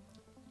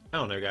I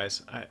don't know,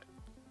 guys.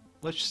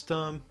 Let's just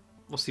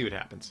we'll see what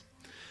happens.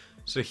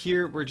 So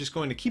here we're just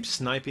going to keep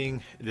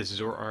sniping this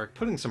Zoroark,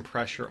 putting some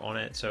pressure on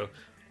it, so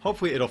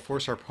hopefully it'll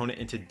force our opponent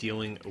into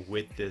dealing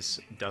with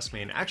this Dusk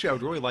Mane. Actually, I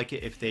would really like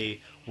it if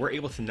they were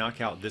able to knock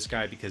out this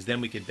guy, because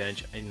then we could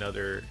bench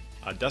another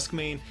Dusk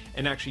Mane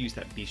and actually use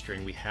that Beast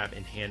Ring we have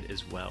in hand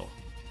as well.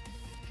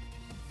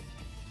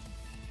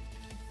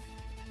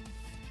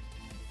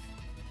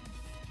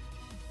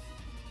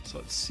 So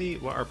let's see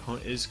what our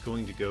opponent is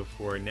going to go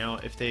for. Now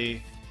if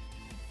they...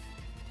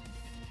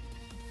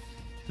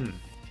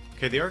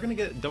 Okay, they are going to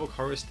get double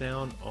Colorless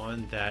down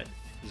on that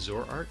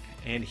Zoroark,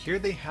 and here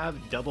they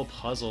have double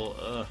Puzzle.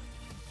 Ugh.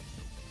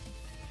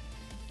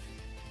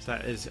 So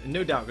that is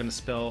no doubt going to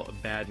spell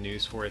bad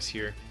news for us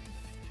here.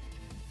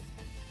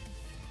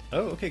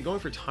 Oh, okay, going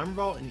for Timer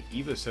Ball and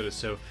Evo Soda.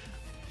 So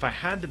if I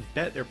had to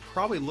bet, they're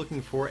probably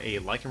looking for a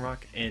Lycanroc,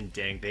 and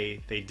dang,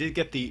 they did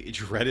get the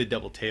dreaded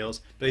Double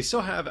Tails, but they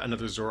still have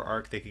another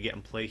Zoroark they could get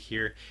in play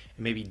here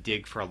and maybe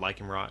dig for a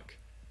Lycanroc.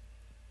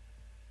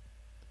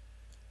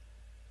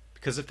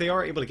 Because if they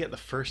are able to get the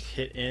first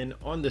hit in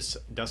on this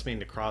Dusk Mane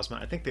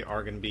Necrozma, I think they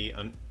are going to be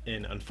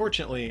in,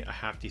 unfortunately, a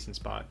half-decent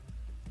spot.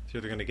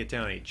 So they're going to get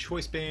down a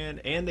Choice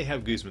Band, and they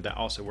have Guzma. That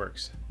also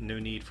works. No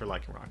need for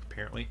Lycanroc,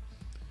 apparently.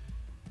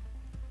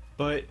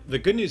 But the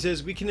good news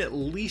is we can at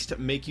least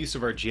make use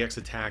of our GX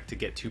attack to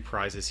get 2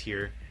 prizes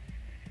here.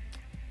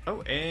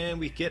 Oh, and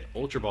we get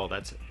Ultra Ball.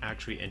 That's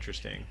actually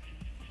interesting.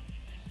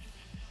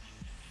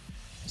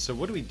 So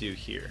what do we do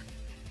here?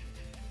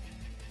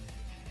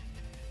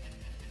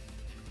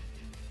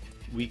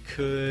 We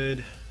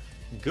could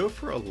go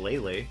for a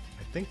Lele. I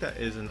think that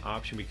is an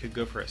option. We could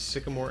go for a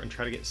Sycamore and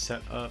try to get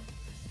set up.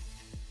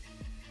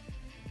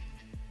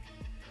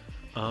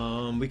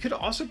 We could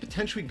also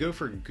potentially go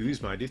for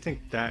Guzma. I do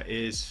think that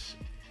is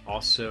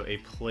also a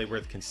play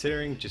worth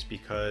considering, just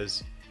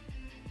because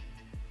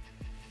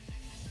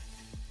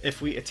if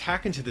we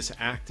attack into this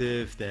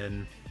active,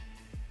 then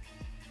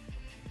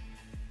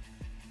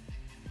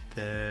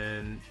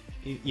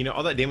you know,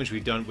 all that damage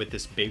we've done with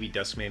this baby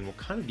Dusk Mane will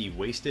kind of be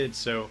wasted.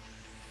 So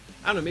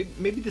I don't know,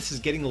 maybe this is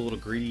getting a little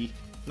greedy,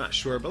 not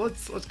sure, but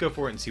let's go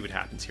for it and see what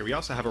happens here. We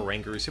also have a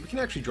Rangaroo, so we can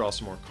actually draw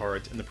some more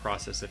cards in the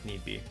process if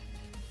need be.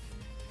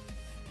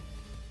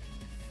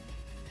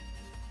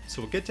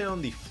 So we'll get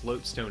down the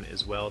Float Stone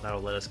as well.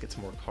 That'll let us get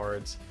some more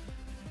cards.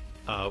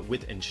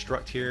 With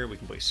Instruct here, we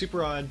can play Super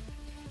Rod.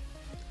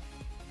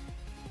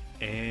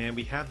 And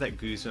we have that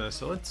Guzma,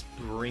 so let's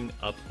bring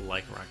up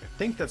Lycanroc. I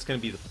think that's going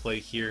to be the play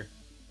here.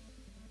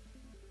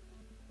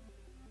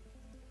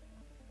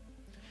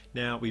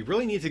 Now, we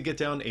really need to get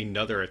down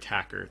another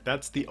attacker.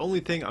 That's the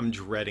only thing I'm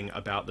dreading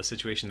about the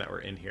situation that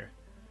we're in here.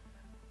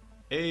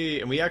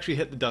 Hey, and we actually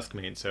hit the Dusk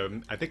Mane,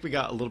 so I think we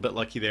got a little bit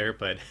lucky there,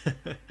 but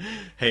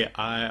hey,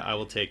 I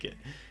will take it.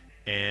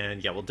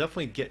 And yeah, we'll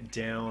definitely get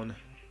down...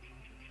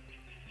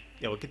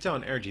 Yeah, we'll get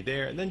down energy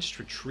there, and then just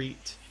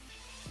retreat.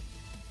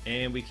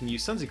 And we can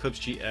use Sun's Eclipse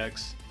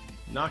GX,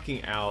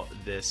 knocking out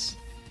this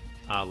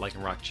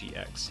Lycanroc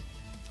GX.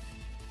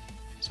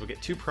 So we'll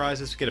get 2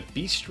 prizes. We get a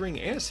Beast String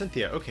and a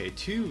Cynthia. Okay,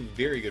 2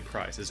 very good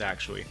prizes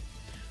actually.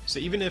 So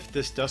even if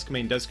this Dusk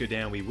Mane does go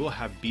down, we will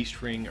have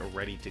Beast Ring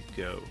ready to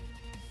go.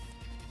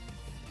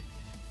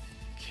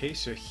 Okay,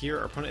 so here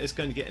our opponent is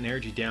going to get an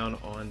energy down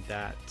on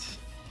that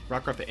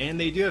Rockruff, and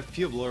they do have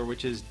Field Blower,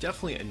 which is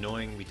definitely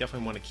annoying. We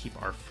definitely want to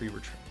keep our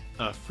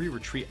free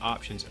retreat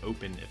options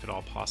open if at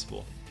all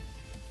possible.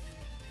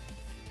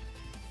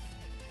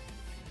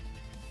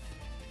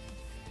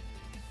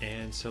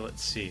 And so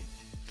let's see.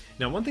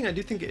 Now, one thing I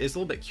do think is a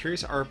little bit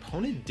curious, our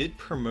opponent did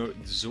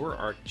promote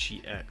Zoroark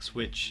GX,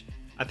 which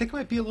I think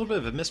might be a little bit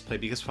of a misplay,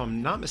 because if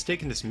I'm not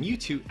mistaken, this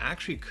Mewtwo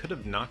actually could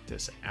have knocked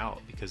us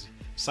out, because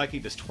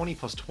Psychic does 20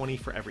 plus 20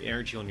 for every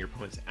energy on your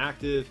opponent's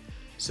active,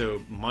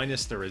 so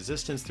minus the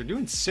resistance, they're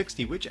doing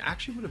 60, which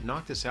actually would have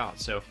knocked us out.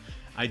 So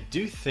I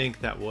do think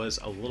that was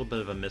a little bit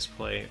of a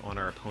misplay on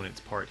our opponent's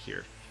part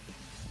here.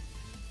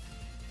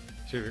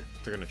 So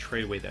they're going to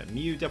trade away that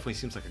Mew. Definitely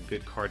seems like a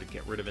good card to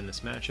get rid of in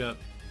this matchup.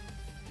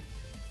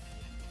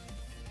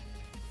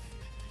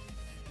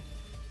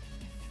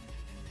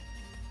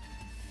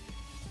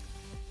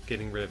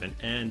 Getting rid of an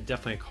N,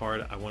 definitely a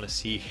card I want to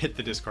see hit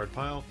the discard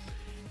pile.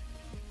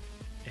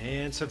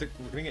 And so we're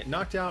going to get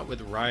knocked out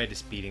with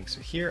Riotous Beating. So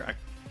here I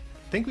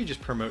think we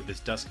just promote this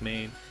Dusk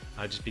Mane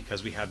just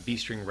because we have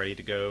Beast Ring ready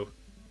to go.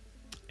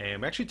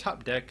 And we actually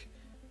top deck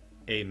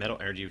a Metal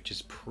Energy, which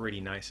is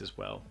pretty nice as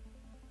well.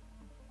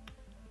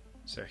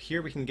 So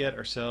here we can get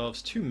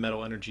ourselves 2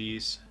 Metal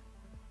Energies.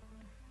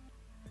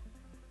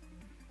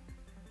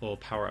 We'll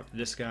power up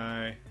this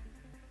guy.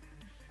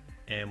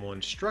 And we'll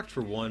Instruct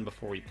for 1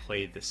 before we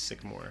play this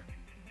Sycamore.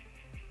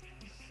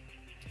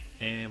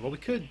 And well, we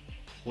could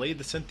play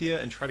the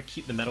Cynthia and try to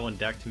keep the Metal in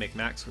deck to make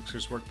Max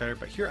Elixirs work better,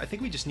 but here I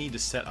think we just need to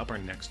set up our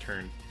next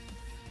turn.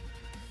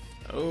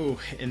 Oh,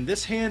 and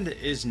this hand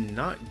is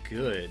not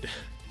good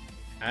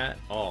at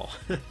all.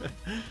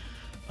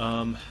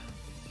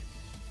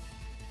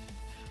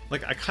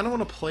 Like, I kind of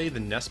want to play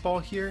the Nest Ball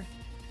here,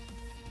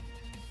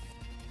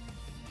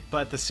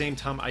 but at the same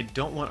time, I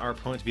don't want our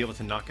opponent to be able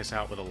to knock us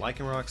out with a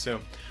Lycanroc. So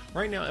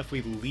right now, if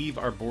we leave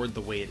our board the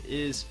way it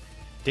is,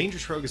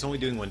 Dangerous Rogue is only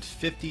doing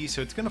 150,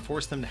 so it's going to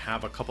force them to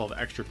have a couple of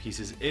extra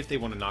pieces if they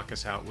want to knock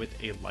us out with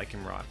a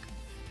Lycanroc.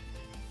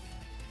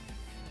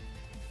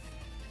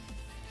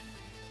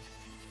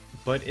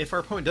 But if our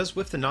opponent does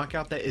whiff the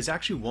knockout, that is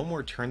actually one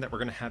more turn that we're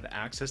going to have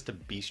access to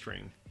Beast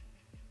Ring.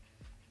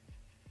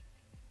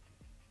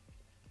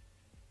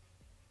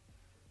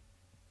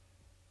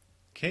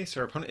 Okay,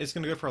 so our opponent is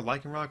going to go for a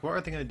Lycanroc. What are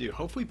they going to do?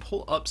 Hopefully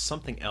pull up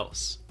something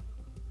else.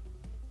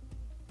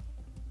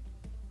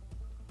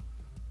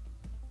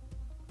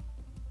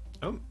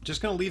 Oh,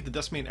 just going to leave the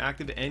Dusk Mane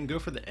active and go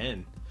for the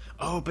N.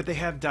 Oh, but they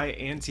have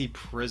Diancie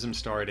Prism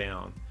Star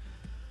down.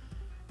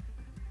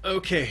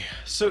 Okay,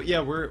 so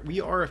yeah, we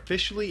are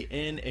officially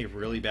in a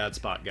really bad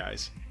spot,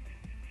 guys.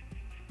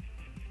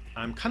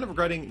 I'm kind of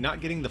regretting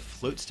not getting the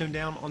Floatstone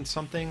down on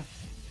something,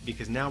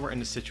 because now we're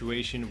in a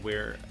situation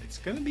where it's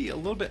going to be a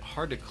little bit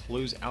hard to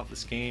close out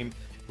this game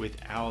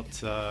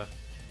without,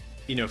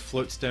 you know,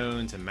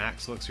 Floatstones and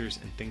Max Elixirs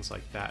and things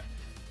like that.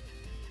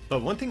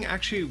 But one thing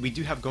actually we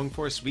do have going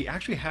for us, we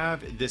actually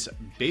have this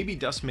baby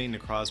Dusk Mane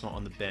Necrozma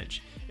on the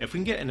bench. If we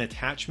can get an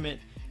attachment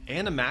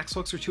and a Max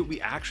Elixir to it, we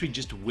actually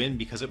just win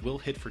because it will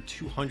hit for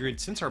 200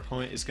 since our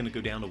opponent is going to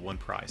go down to 1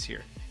 prize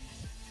here.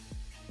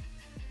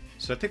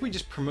 So I think we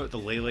just promote the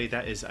Lele.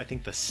 That is, I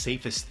think, the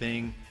safest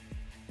thing.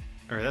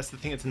 Or that's the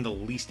thing that's in the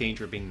least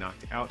danger of being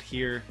knocked out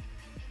here.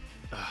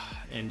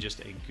 And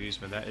just a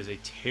Guzma. That is a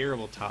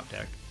terrible top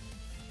deck.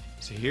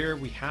 So here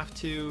we have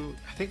to,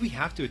 I think we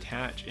have to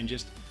attach and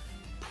just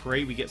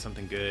pray we get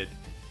something good.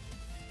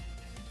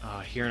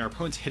 Here, and our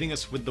opponent's hitting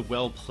us with the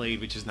Well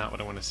Played, which is not what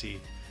I want to see.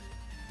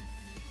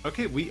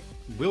 Okay, we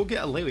will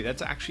get a Lele.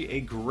 That's actually a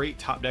great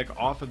top deck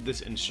off of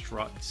this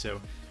Instruct.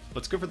 So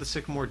let's go for the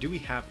Sycamore. We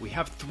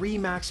have 3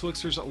 Max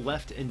Elixirs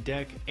left in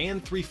deck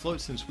and 3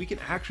 Floatstones. We can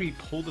actually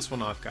pull this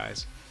one off,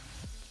 guys.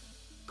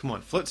 Come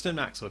on, Floatstone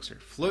Max Elixir.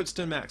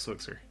 Floatstone Max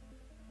Elixir.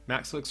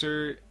 Max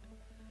Elixir.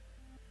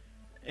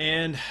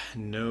 And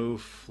no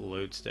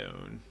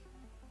Floatstone.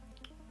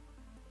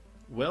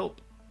 Well,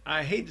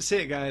 I hate to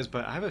say it, guys,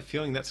 but I have a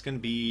feeling that's going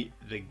to be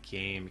the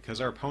game,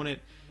 because our opponent,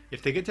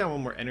 if they get down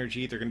 1 more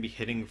energy, they're going to be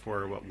hitting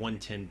for, what,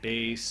 110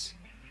 base,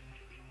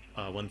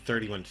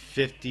 130,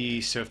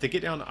 150. So if they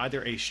get down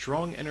either a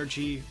strong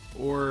energy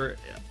or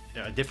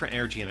a different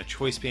energy and a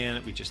choice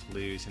band, we just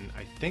lose. And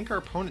I think our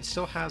opponent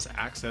still has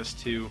access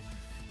to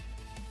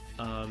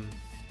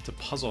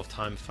Puzzle of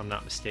Time, if I'm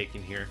not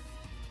mistaken here.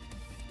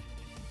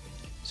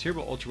 So here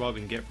we'll Ultra Ball, we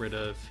can get rid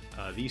of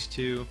these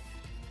 2.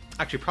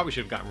 Actually, probably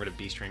should have gotten rid of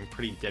Beast Ring.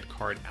 Pretty dead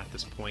card at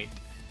this point.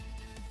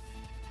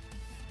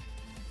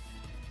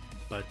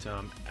 But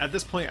at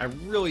this point, I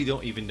really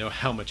don't even know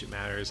how much it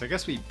matters. I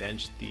guess we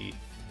benched the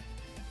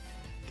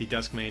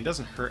Dusk Mane. It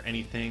doesn't hurt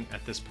anything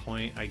at this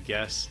point, I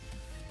guess,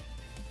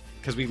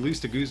 because we lose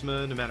to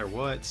Guzma no matter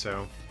what.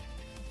 So,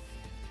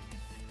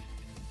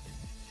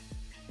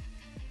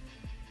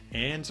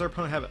 and does our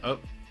opponent have? Oh,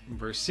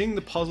 We're seeing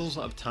the puzzles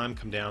of time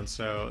come down,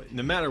 so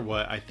no matter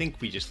what, I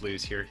think we just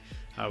lose here.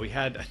 We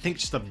had, I think,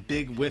 just a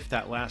big whiff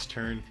that last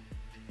turn.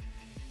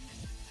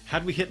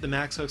 Had we hit the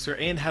Max Elixir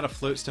and had a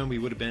Float Stone, we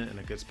would have been in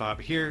a good spot.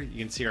 But here, you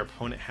can see our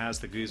opponent has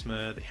the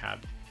Guzma, they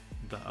have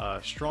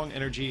the Strong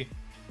Energy.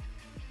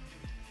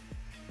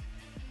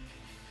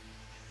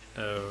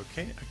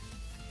 Okay,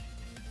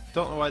 I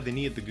don't know why they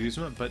needed the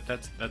Guzma, but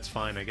that's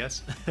fine, I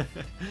guess.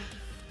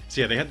 So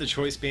yeah, they had the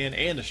Choice Band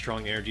and a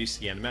Strong Energy,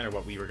 so yeah, no matter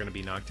what, we were going to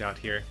be knocked out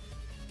here.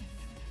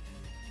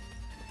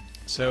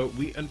 So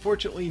we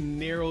unfortunately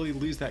narrowly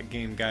lose that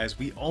game, guys.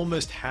 We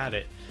almost had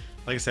it.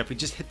 Like I said, if we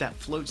just hit that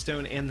Float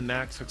Stone and the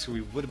Max Elixir,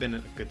 we would have been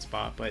in a good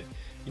spot. But,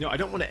 you know, I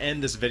don't want to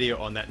end this video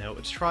on that note.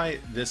 Let's try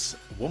this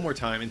one more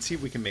time and see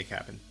if we can make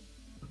happen.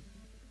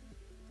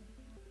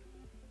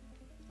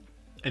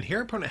 And here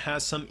our opponent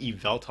has some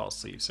Yveltal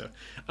sleeves, so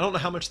I don't know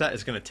how much that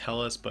is going to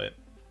tell us, but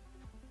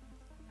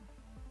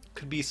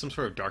could be some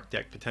sort of dark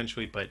deck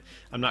potentially, but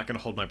I'm not going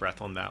to hold my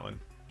breath on that one.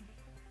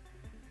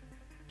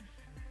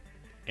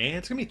 And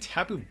it's going to be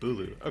Tapu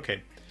Bulu.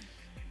 Okay.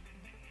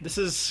 This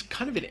is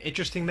kind of an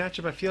interesting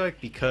matchup, I feel like,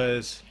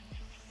 because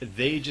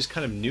they just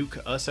kind of nuke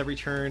us every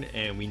turn,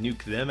 and we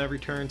nuke them every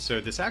turn,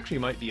 so this actually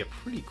might be a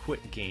pretty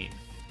quick game.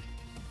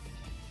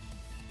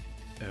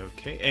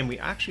 Okay, and we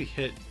actually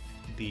hit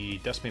the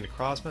Dusk Mane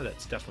Necrozma,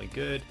 that's definitely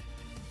good.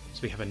 So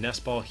we have a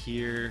Nest Ball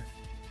here.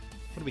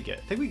 What do we get?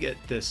 I think we get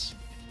this.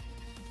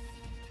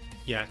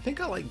 Yeah, I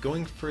think I like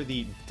going for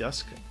the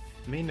Dusk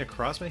Mane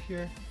Necrozma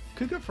here.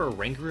 Could go for a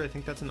Rangaroo, I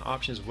think that's an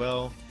option as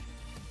well.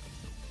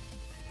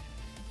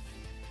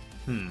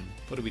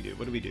 What do we do?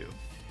 What do we do?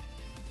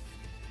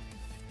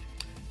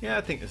 Yeah,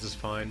 I think this is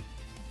fine.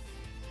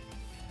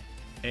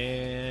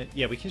 And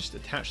yeah, we can just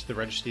attach the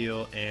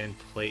Registeel and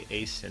play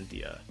a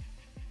Cynthia.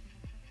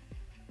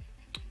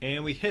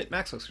 And we hit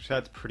Max Elixir, so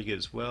that's pretty good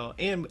as well.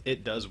 And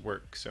it does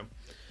work, so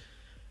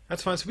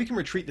that's fine. So we can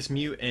retreat this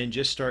Mew and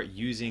just start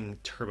using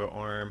Turbo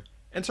Arm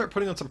and start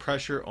putting on some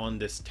pressure on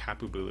this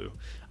Tapu Bulu.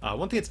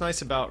 One thing that's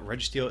nice about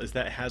Registeel is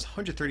that it has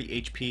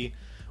 130 HP,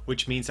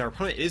 which means our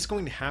opponent is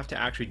going to have to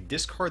actually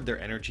discard their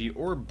energy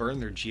or burn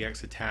their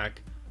GX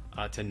attack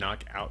to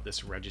knock out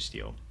this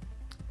Registeel.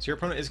 So your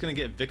opponent is going to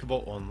get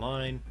Vikable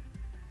online.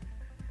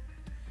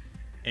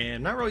 And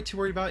I'm not really too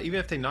worried about it. Even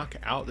if they knock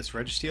out this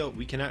Registeel,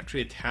 we can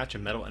actually attach a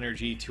Metal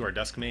Energy to our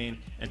Dusk Mane.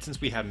 And since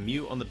we have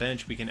Mew on the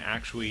bench, we can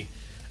actually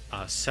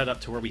set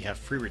up to where we have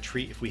free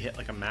retreat. If we hit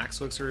like a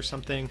Max Elixir or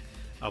something,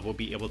 we'll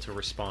be able to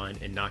respond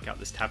and knock out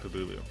this Tapu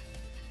Bulu.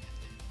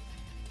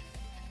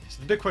 So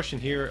the big question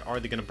here, are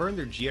they going to burn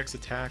their GX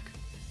attack?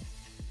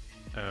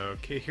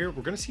 Okay, here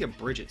we're going to see a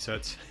Bridget, so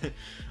it's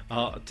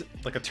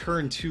like a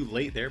turn too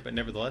late there, but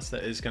nevertheless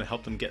that is going to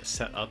help them get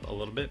set up a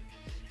little bit.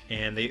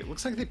 And it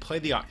looks like they play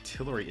the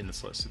Octillery in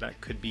this list, so that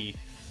could be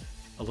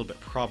a little bit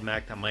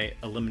problematic. That might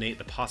eliminate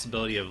the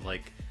possibility of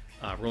like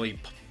really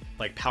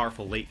like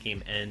powerful late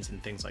game ends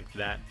and things like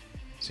that.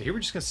 So here we're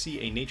just going to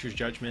see a Nature's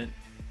Judgment,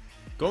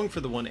 going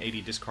for the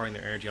 180, discarding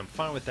their energy. I'm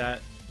fine with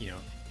that. You know,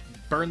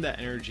 burn that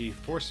energy,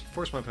 force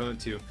my opponent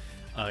to,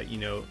 you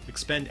know,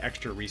 expend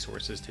extra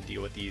resources to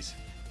deal with these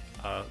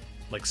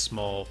like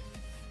small,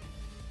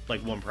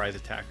 like one prize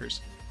attackers.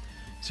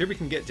 So here we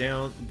can get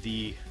down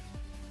the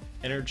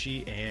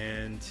energy,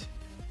 and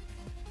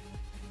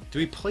do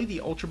we play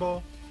the Ultra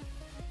Ball?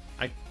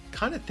 I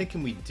kind of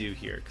thinking we do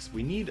here, because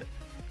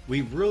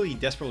we really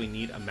desperately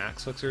need a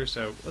Max Elixir,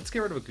 so let's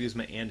get rid of a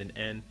Guzma and an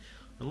N,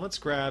 and let's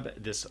grab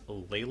this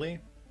Lele.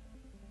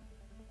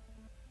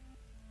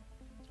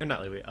 Or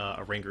not Lele,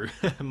 a Rangaroo.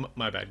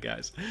 My bad,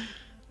 guys.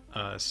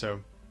 So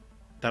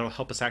that'll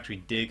help us actually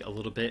dig a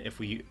little bit if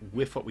we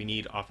whiff what we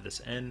need off of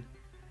this N.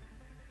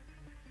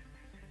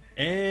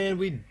 And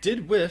we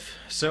did whiff,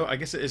 so I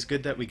guess it is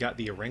good that we got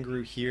the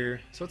Rangaroo here.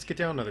 So let's get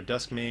down another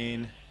Dusk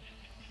Mane.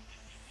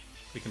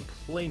 We can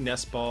play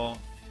Nest Ball.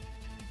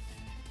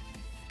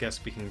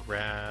 Guess we can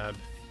grab...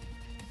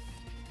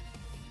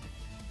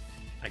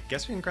 I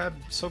guess we can grab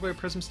Solway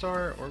Prism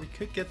Star, or we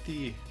could get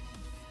the...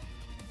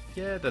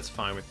 Yeah, that's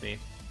fine with me.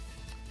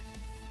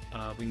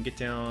 We can get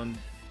down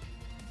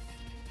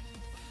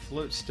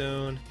Float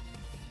Stone,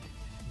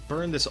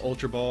 burn this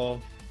Ultra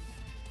Ball,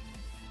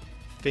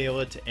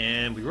 fail it,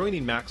 and we really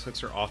need Max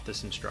Elixir off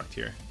this Instruct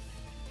here.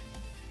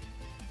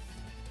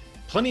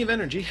 Plenty of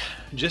energy,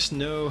 just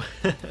no...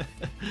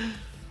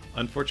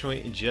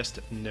 Unfortunately, just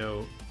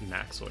no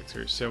Max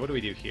Elixir. So what do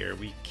we do here?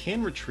 We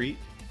can retreat.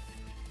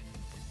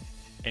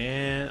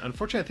 And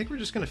unfortunately, I think we're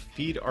just going to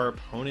feed our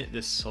opponent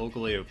this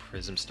Solgaleo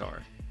Prism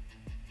Star.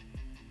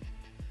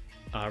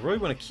 I really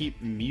want to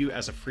keep Mew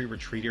as a free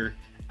retreater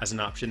as an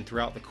option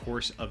throughout the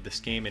course of this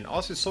game. And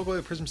also,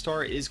 Solgaleo Prism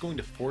Star is going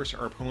to force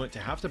our opponent to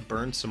have to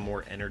burn some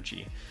more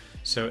energy.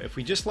 So if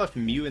we just left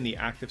Mew in the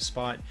active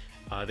spot,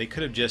 they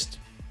could have just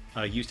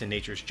used a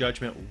Nature's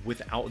Judgment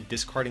without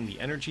discarding the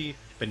energy,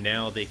 but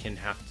now they can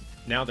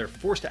now they're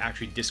forced to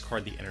actually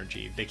discard the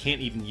energy. They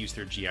can't even use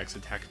their GX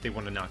attack if they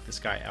want to knock this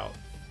guy out.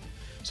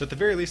 So at the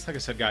very least, like I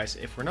said, guys,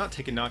 if we're not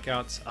taking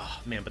knockouts,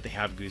 oh man, but they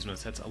have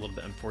Guzmas, that's a little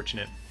bit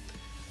unfortunate.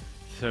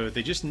 So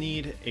they just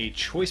need a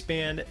Choice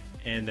Band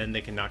and then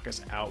they can knock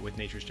us out with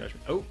Nature's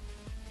Judgment. Oh,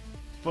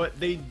 but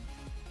they...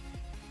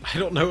 I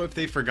don't know if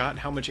they forgot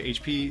how much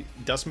HP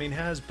Dusk Mane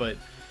has, but...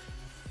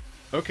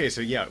 Okay,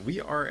 so yeah, we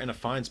are in a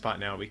fine spot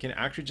now. We can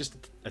actually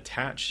just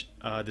attach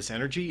this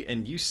energy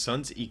and use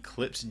Sun's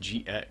Eclipse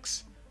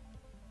GX.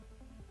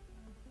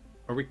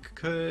 Or we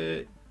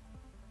could...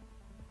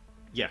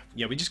 Yeah,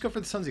 we just go for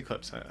the Sun's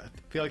Eclipse. I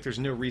feel like there's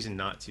no reason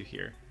not to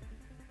here.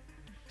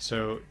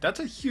 So that's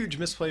a huge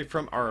misplay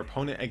from our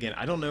opponent. Again,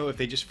 I don't know if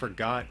they just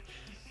forgot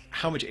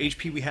how much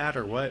HP we had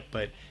or what,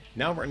 but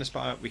now we're in a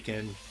spot we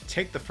can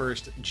take the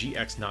first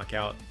GX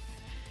knockout,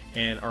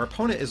 and our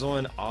opponent is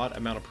on an odd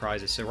amount of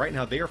prizes. So right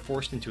now they are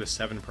forced into a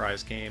 7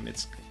 prize game.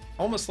 It's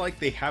almost like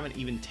they haven't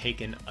even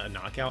taken a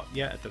knockout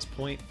yet at this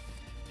point.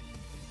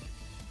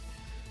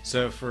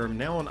 So from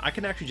now on, I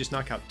can actually just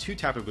knock out 2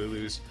 Tapu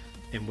Bulus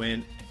and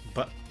win,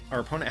 but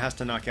our opponent has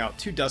to knock out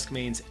 2 Dusk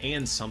Manes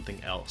and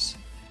something else.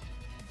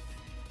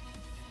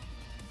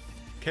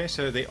 Okay,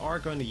 so they are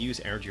going to use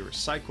Energy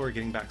Recycler,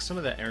 getting back some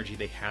of that energy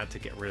they had to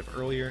get rid of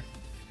earlier.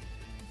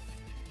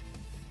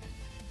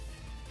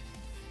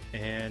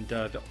 And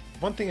the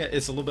one thing that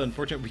is a little bit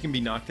unfortunate, we can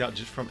be knocked out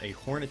just from a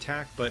Horn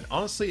attack, but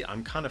honestly,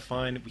 I'm kind of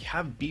fine. We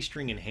have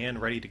B-String in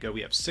hand, ready to go.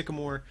 We have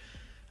Sycamore.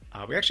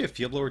 We actually have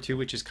Field Blower too,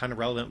 which is kind of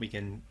relevant. We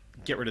can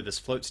get rid of this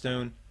Float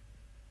Stone.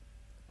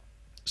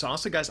 So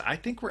honestly, guys, I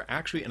think we're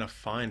actually in a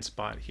fine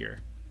spot here.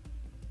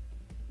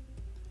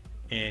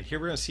 And here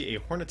we're going to see a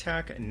Horn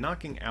attack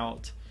knocking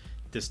out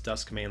this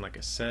Dusk Mane, like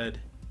I said.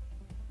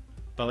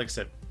 But like I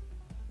said,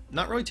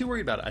 not really too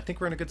worried about it. I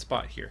think we're in a good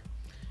spot here.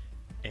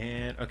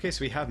 And okay,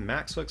 so we have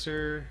Max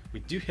Elixir.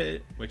 We do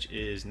hit, which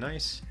is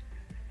nice.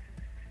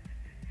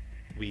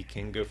 We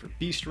can go for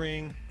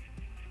B-String.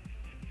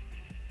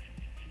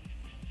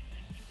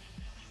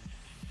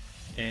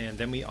 And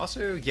then we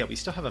also, yeah, we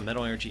still have a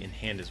Metal Energy in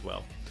hand as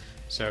well.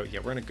 So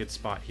yeah, we're in a good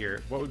spot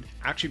here. What would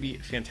actually be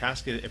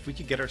fantastic if we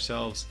could get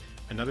ourselves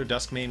another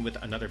Dusk Mane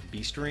with another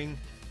B-String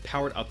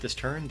powered up this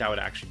turn. That would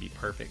actually be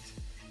perfect.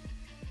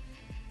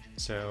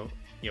 So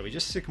yeah, we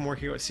just Sycamore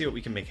here. Let's see what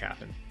we can make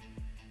happen.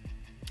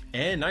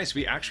 And nice,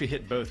 we actually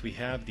hit both. We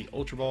have the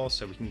Ultra Ball,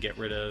 so we can get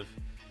rid of...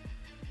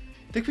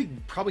 I think we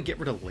can probably get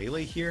rid of Lele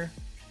here.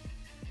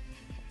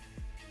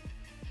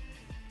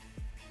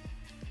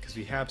 Because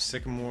we have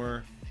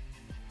Sycamore.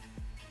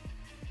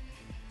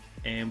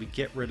 And we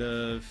get rid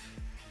of...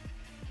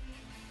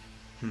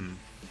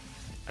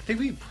 I think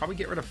we probably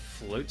get rid of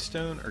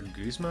Floatstone or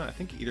Guzma. I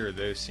think either of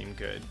those seem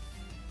good.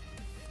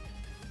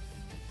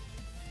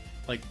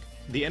 Like,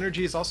 the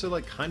energy is also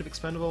like kind of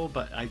expendable,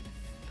 but I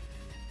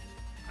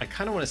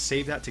kind of want to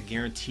save that to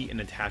guarantee an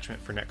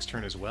attachment for next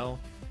turn as well.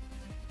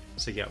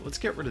 So yeah, let's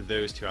get rid of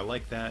those two. I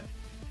like that.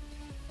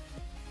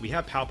 We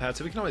have Palpad,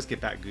 so we can always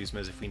get back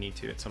Guzmas if we need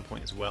to at some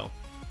point as well.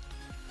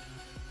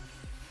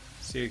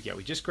 So yeah,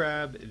 we just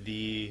grab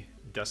the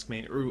Dusk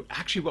Mane. Ooh,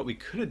 actually what we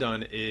could have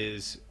done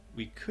is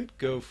we could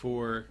go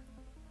for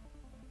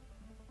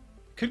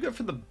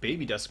the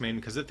baby Dusk Mane,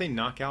 because if they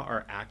knock out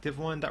our active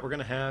one that we're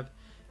gonna have,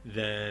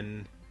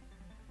 then...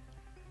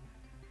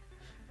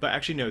 But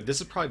actually no,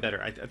 this is probably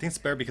better. I think it's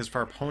better because if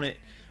our opponent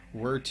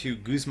were to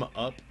Guzma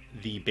up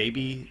the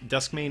baby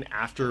Dusk Mane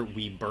after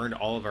we burned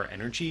all of our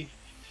energy,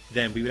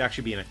 then we would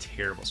actually be in a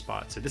terrible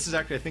spot. So this is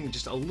actually, I think,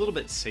 just a little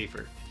bit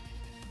safer.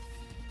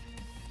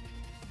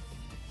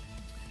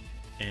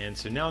 And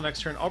so now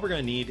next turn, all we're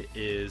going to need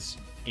is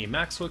a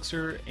Max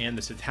Elixir and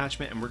this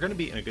attachment, and we're going to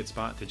be in a good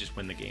spot to just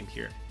win the game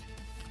here.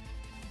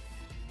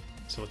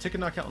 So we'll take a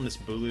knockout on this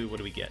Bulu. What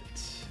do we get?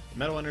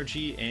 Metal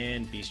Energy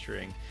and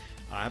B-String.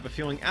 I have a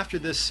feeling after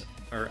this,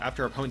 or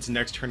after our opponent's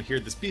next turn here,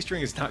 this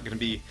B-String is not going to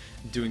be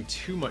doing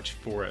too much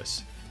for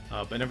us.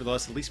 But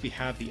nevertheless, at least we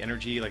have the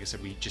energy. Like I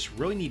said, we just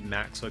really need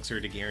Max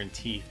Elixir to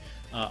guarantee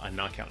a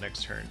knockout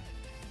next turn.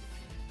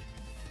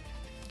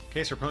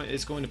 Okay, so our opponent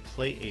is going to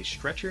play a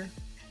Stretcher,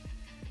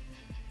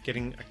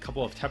 getting a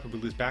couple of Tapu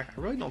Bulus back.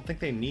 I really don't think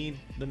they need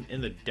them in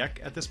the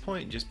deck at this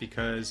point, just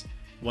because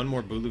one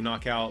more Bulu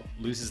knockout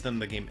loses them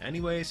the game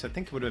anyway, so I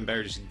think it would have been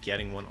better just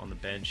getting one on the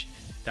bench.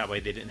 That way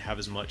they didn't have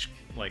as much,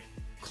 like,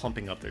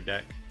 clumping up their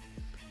deck.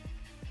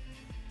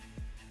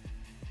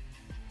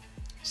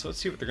 So let's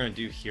see what they're going to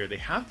do here. They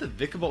have the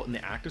Vikavolt in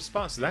the active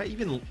spot, so that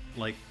even,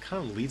 like,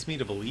 kind of leads me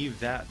to believe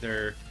that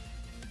they're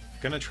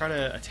going to try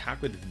to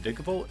attack with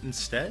Vikavolt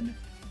instead.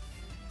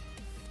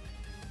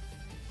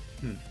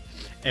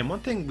 And one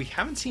thing, we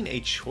haven't seen a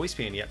Choice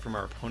Band yet from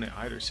our opponent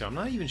either, so I'm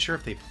not even sure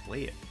if they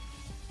play it.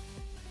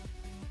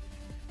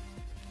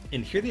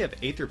 And here they have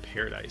Aether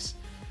Paradise.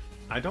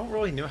 I don't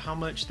really know how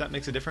much that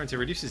makes a difference. It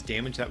reduces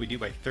damage that we do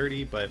by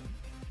 30, but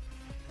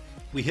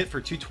we hit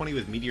for 220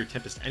 with Meteor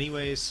Tempest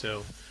anyways,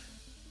 so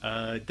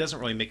it doesn't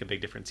really make a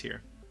big difference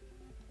here.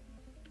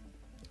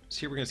 So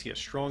here we're going to see a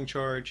Strong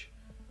Charge.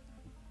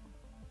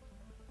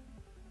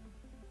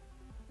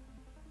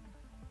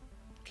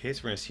 Okay,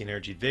 so we're going to see an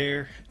energy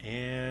there,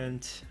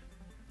 and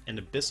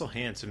an Abyssal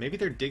Hand. So maybe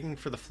they're digging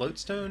for the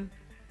Floatstone,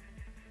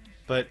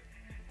 but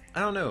I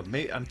don't know.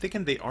 I'm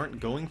thinking they aren't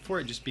going for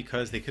it just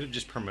because they could have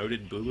just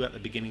promoted Bulu at the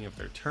beginning of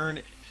their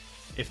turn,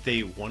 if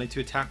they wanted to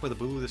attack with a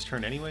Boo this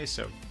turn anyway,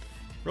 so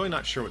really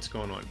not sure what's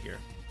going on here.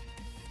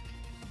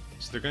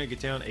 So they're going to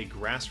get down a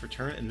Grass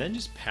Return and then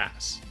just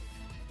pass.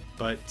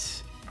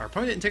 But our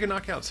opponent didn't take a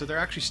knockout, so they're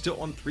actually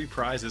still on 3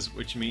 prizes,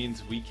 which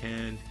means we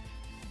can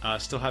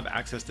still have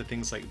access to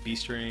things like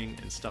B-String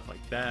and stuff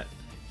like that.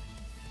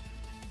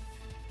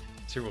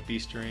 Cereal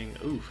B-String.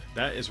 Ooh,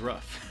 that is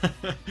rough.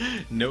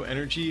 No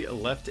energy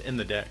left in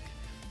the deck.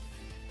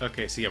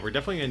 Okay, so yeah, we're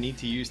definitely going to need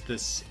to use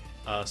this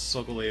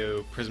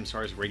Giurleo Prism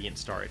Star's Radiant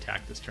Star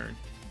attack this turn.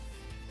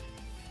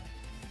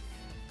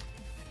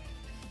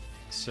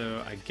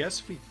 So I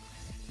guess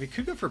we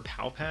could go for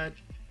Pal Pad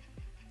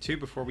too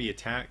before we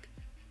attack.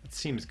 It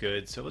seems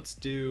good. So let's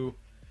do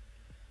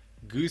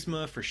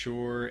Guzma for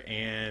sure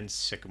and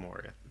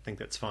Sycamore. I think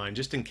that's fine,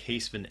 just in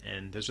case of an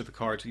end. Those are the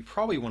cards we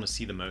probably want to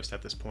see the most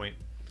at this point.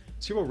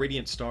 So we'll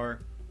Radiant Star.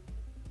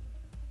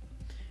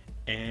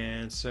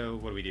 And so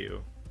what do we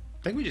do?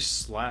 I think we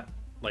just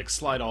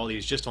slide all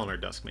these just on our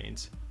Dusk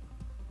Manes.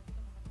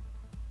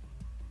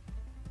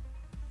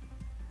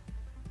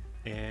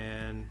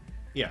 And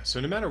yeah, so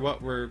no matter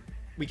what,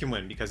 we can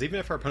win, because even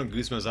if our opponent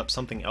Guzma's up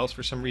something else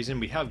for some reason,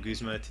 we have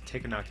Guzma to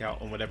take a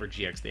knockout on whatever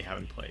GX they have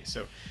in play.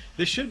 So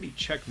this should be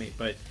checkmate,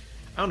 but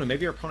I don't know,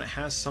 maybe our opponent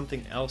has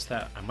something else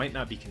that I might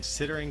not be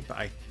considering, but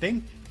I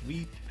think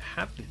we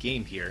have the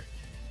game here.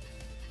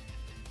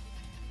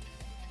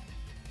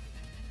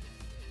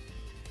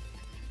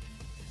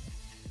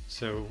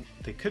 So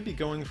they could be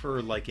going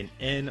for like an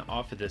N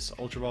off of this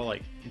Ultra Ball,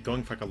 like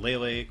going for like a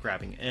Lele,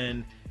 grabbing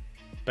N.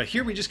 But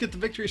here we just get the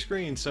victory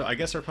screen, so I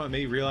guess our opponent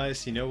may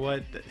realize, you know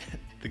what,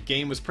 the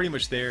game was pretty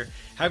much there.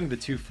 Having the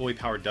 2 fully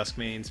powered Dusk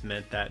Manes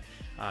meant that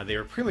they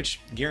were pretty much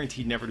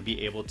guaranteed never to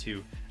be able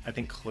to, I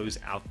think, close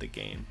out the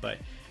game. But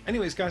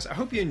anyways, guys, I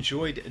hope you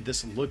enjoyed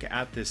this look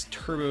at this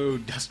Turbo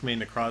Dusk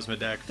Mane Necrozma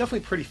deck.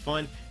 Definitely pretty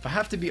fun. If I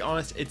have to be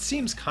honest, it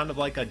seems kind of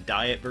like a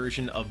diet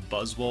version of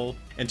Buzzwole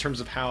in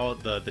terms of how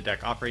the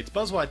deck operates.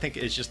 Buzzwole, I think,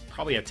 is just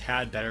probably a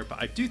tad better, but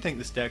I do think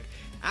this deck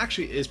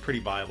actually is pretty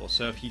viable.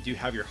 So if you do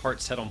have your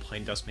heart set on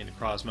playing Dusk Mane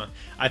Necrozma,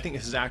 I think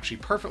this is actually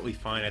perfectly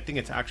fine. I think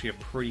it's actually a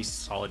pretty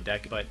solid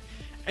deck. But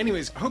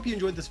anyways, I hope you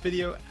enjoyed this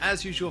video.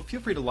 As usual,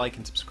 feel free to like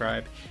and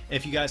subscribe. And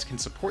if you guys can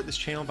support this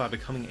channel by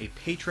becoming a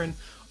patron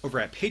over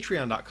at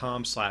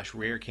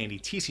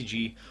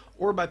patreon.com/rarecandytcg,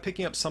 or by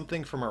picking up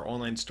something from our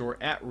online store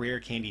at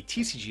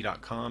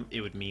rarecandytcg.com,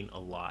 it would mean a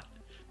lot.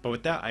 But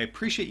with that, I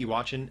appreciate you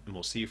watching, and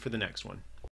we'll see you for the next one.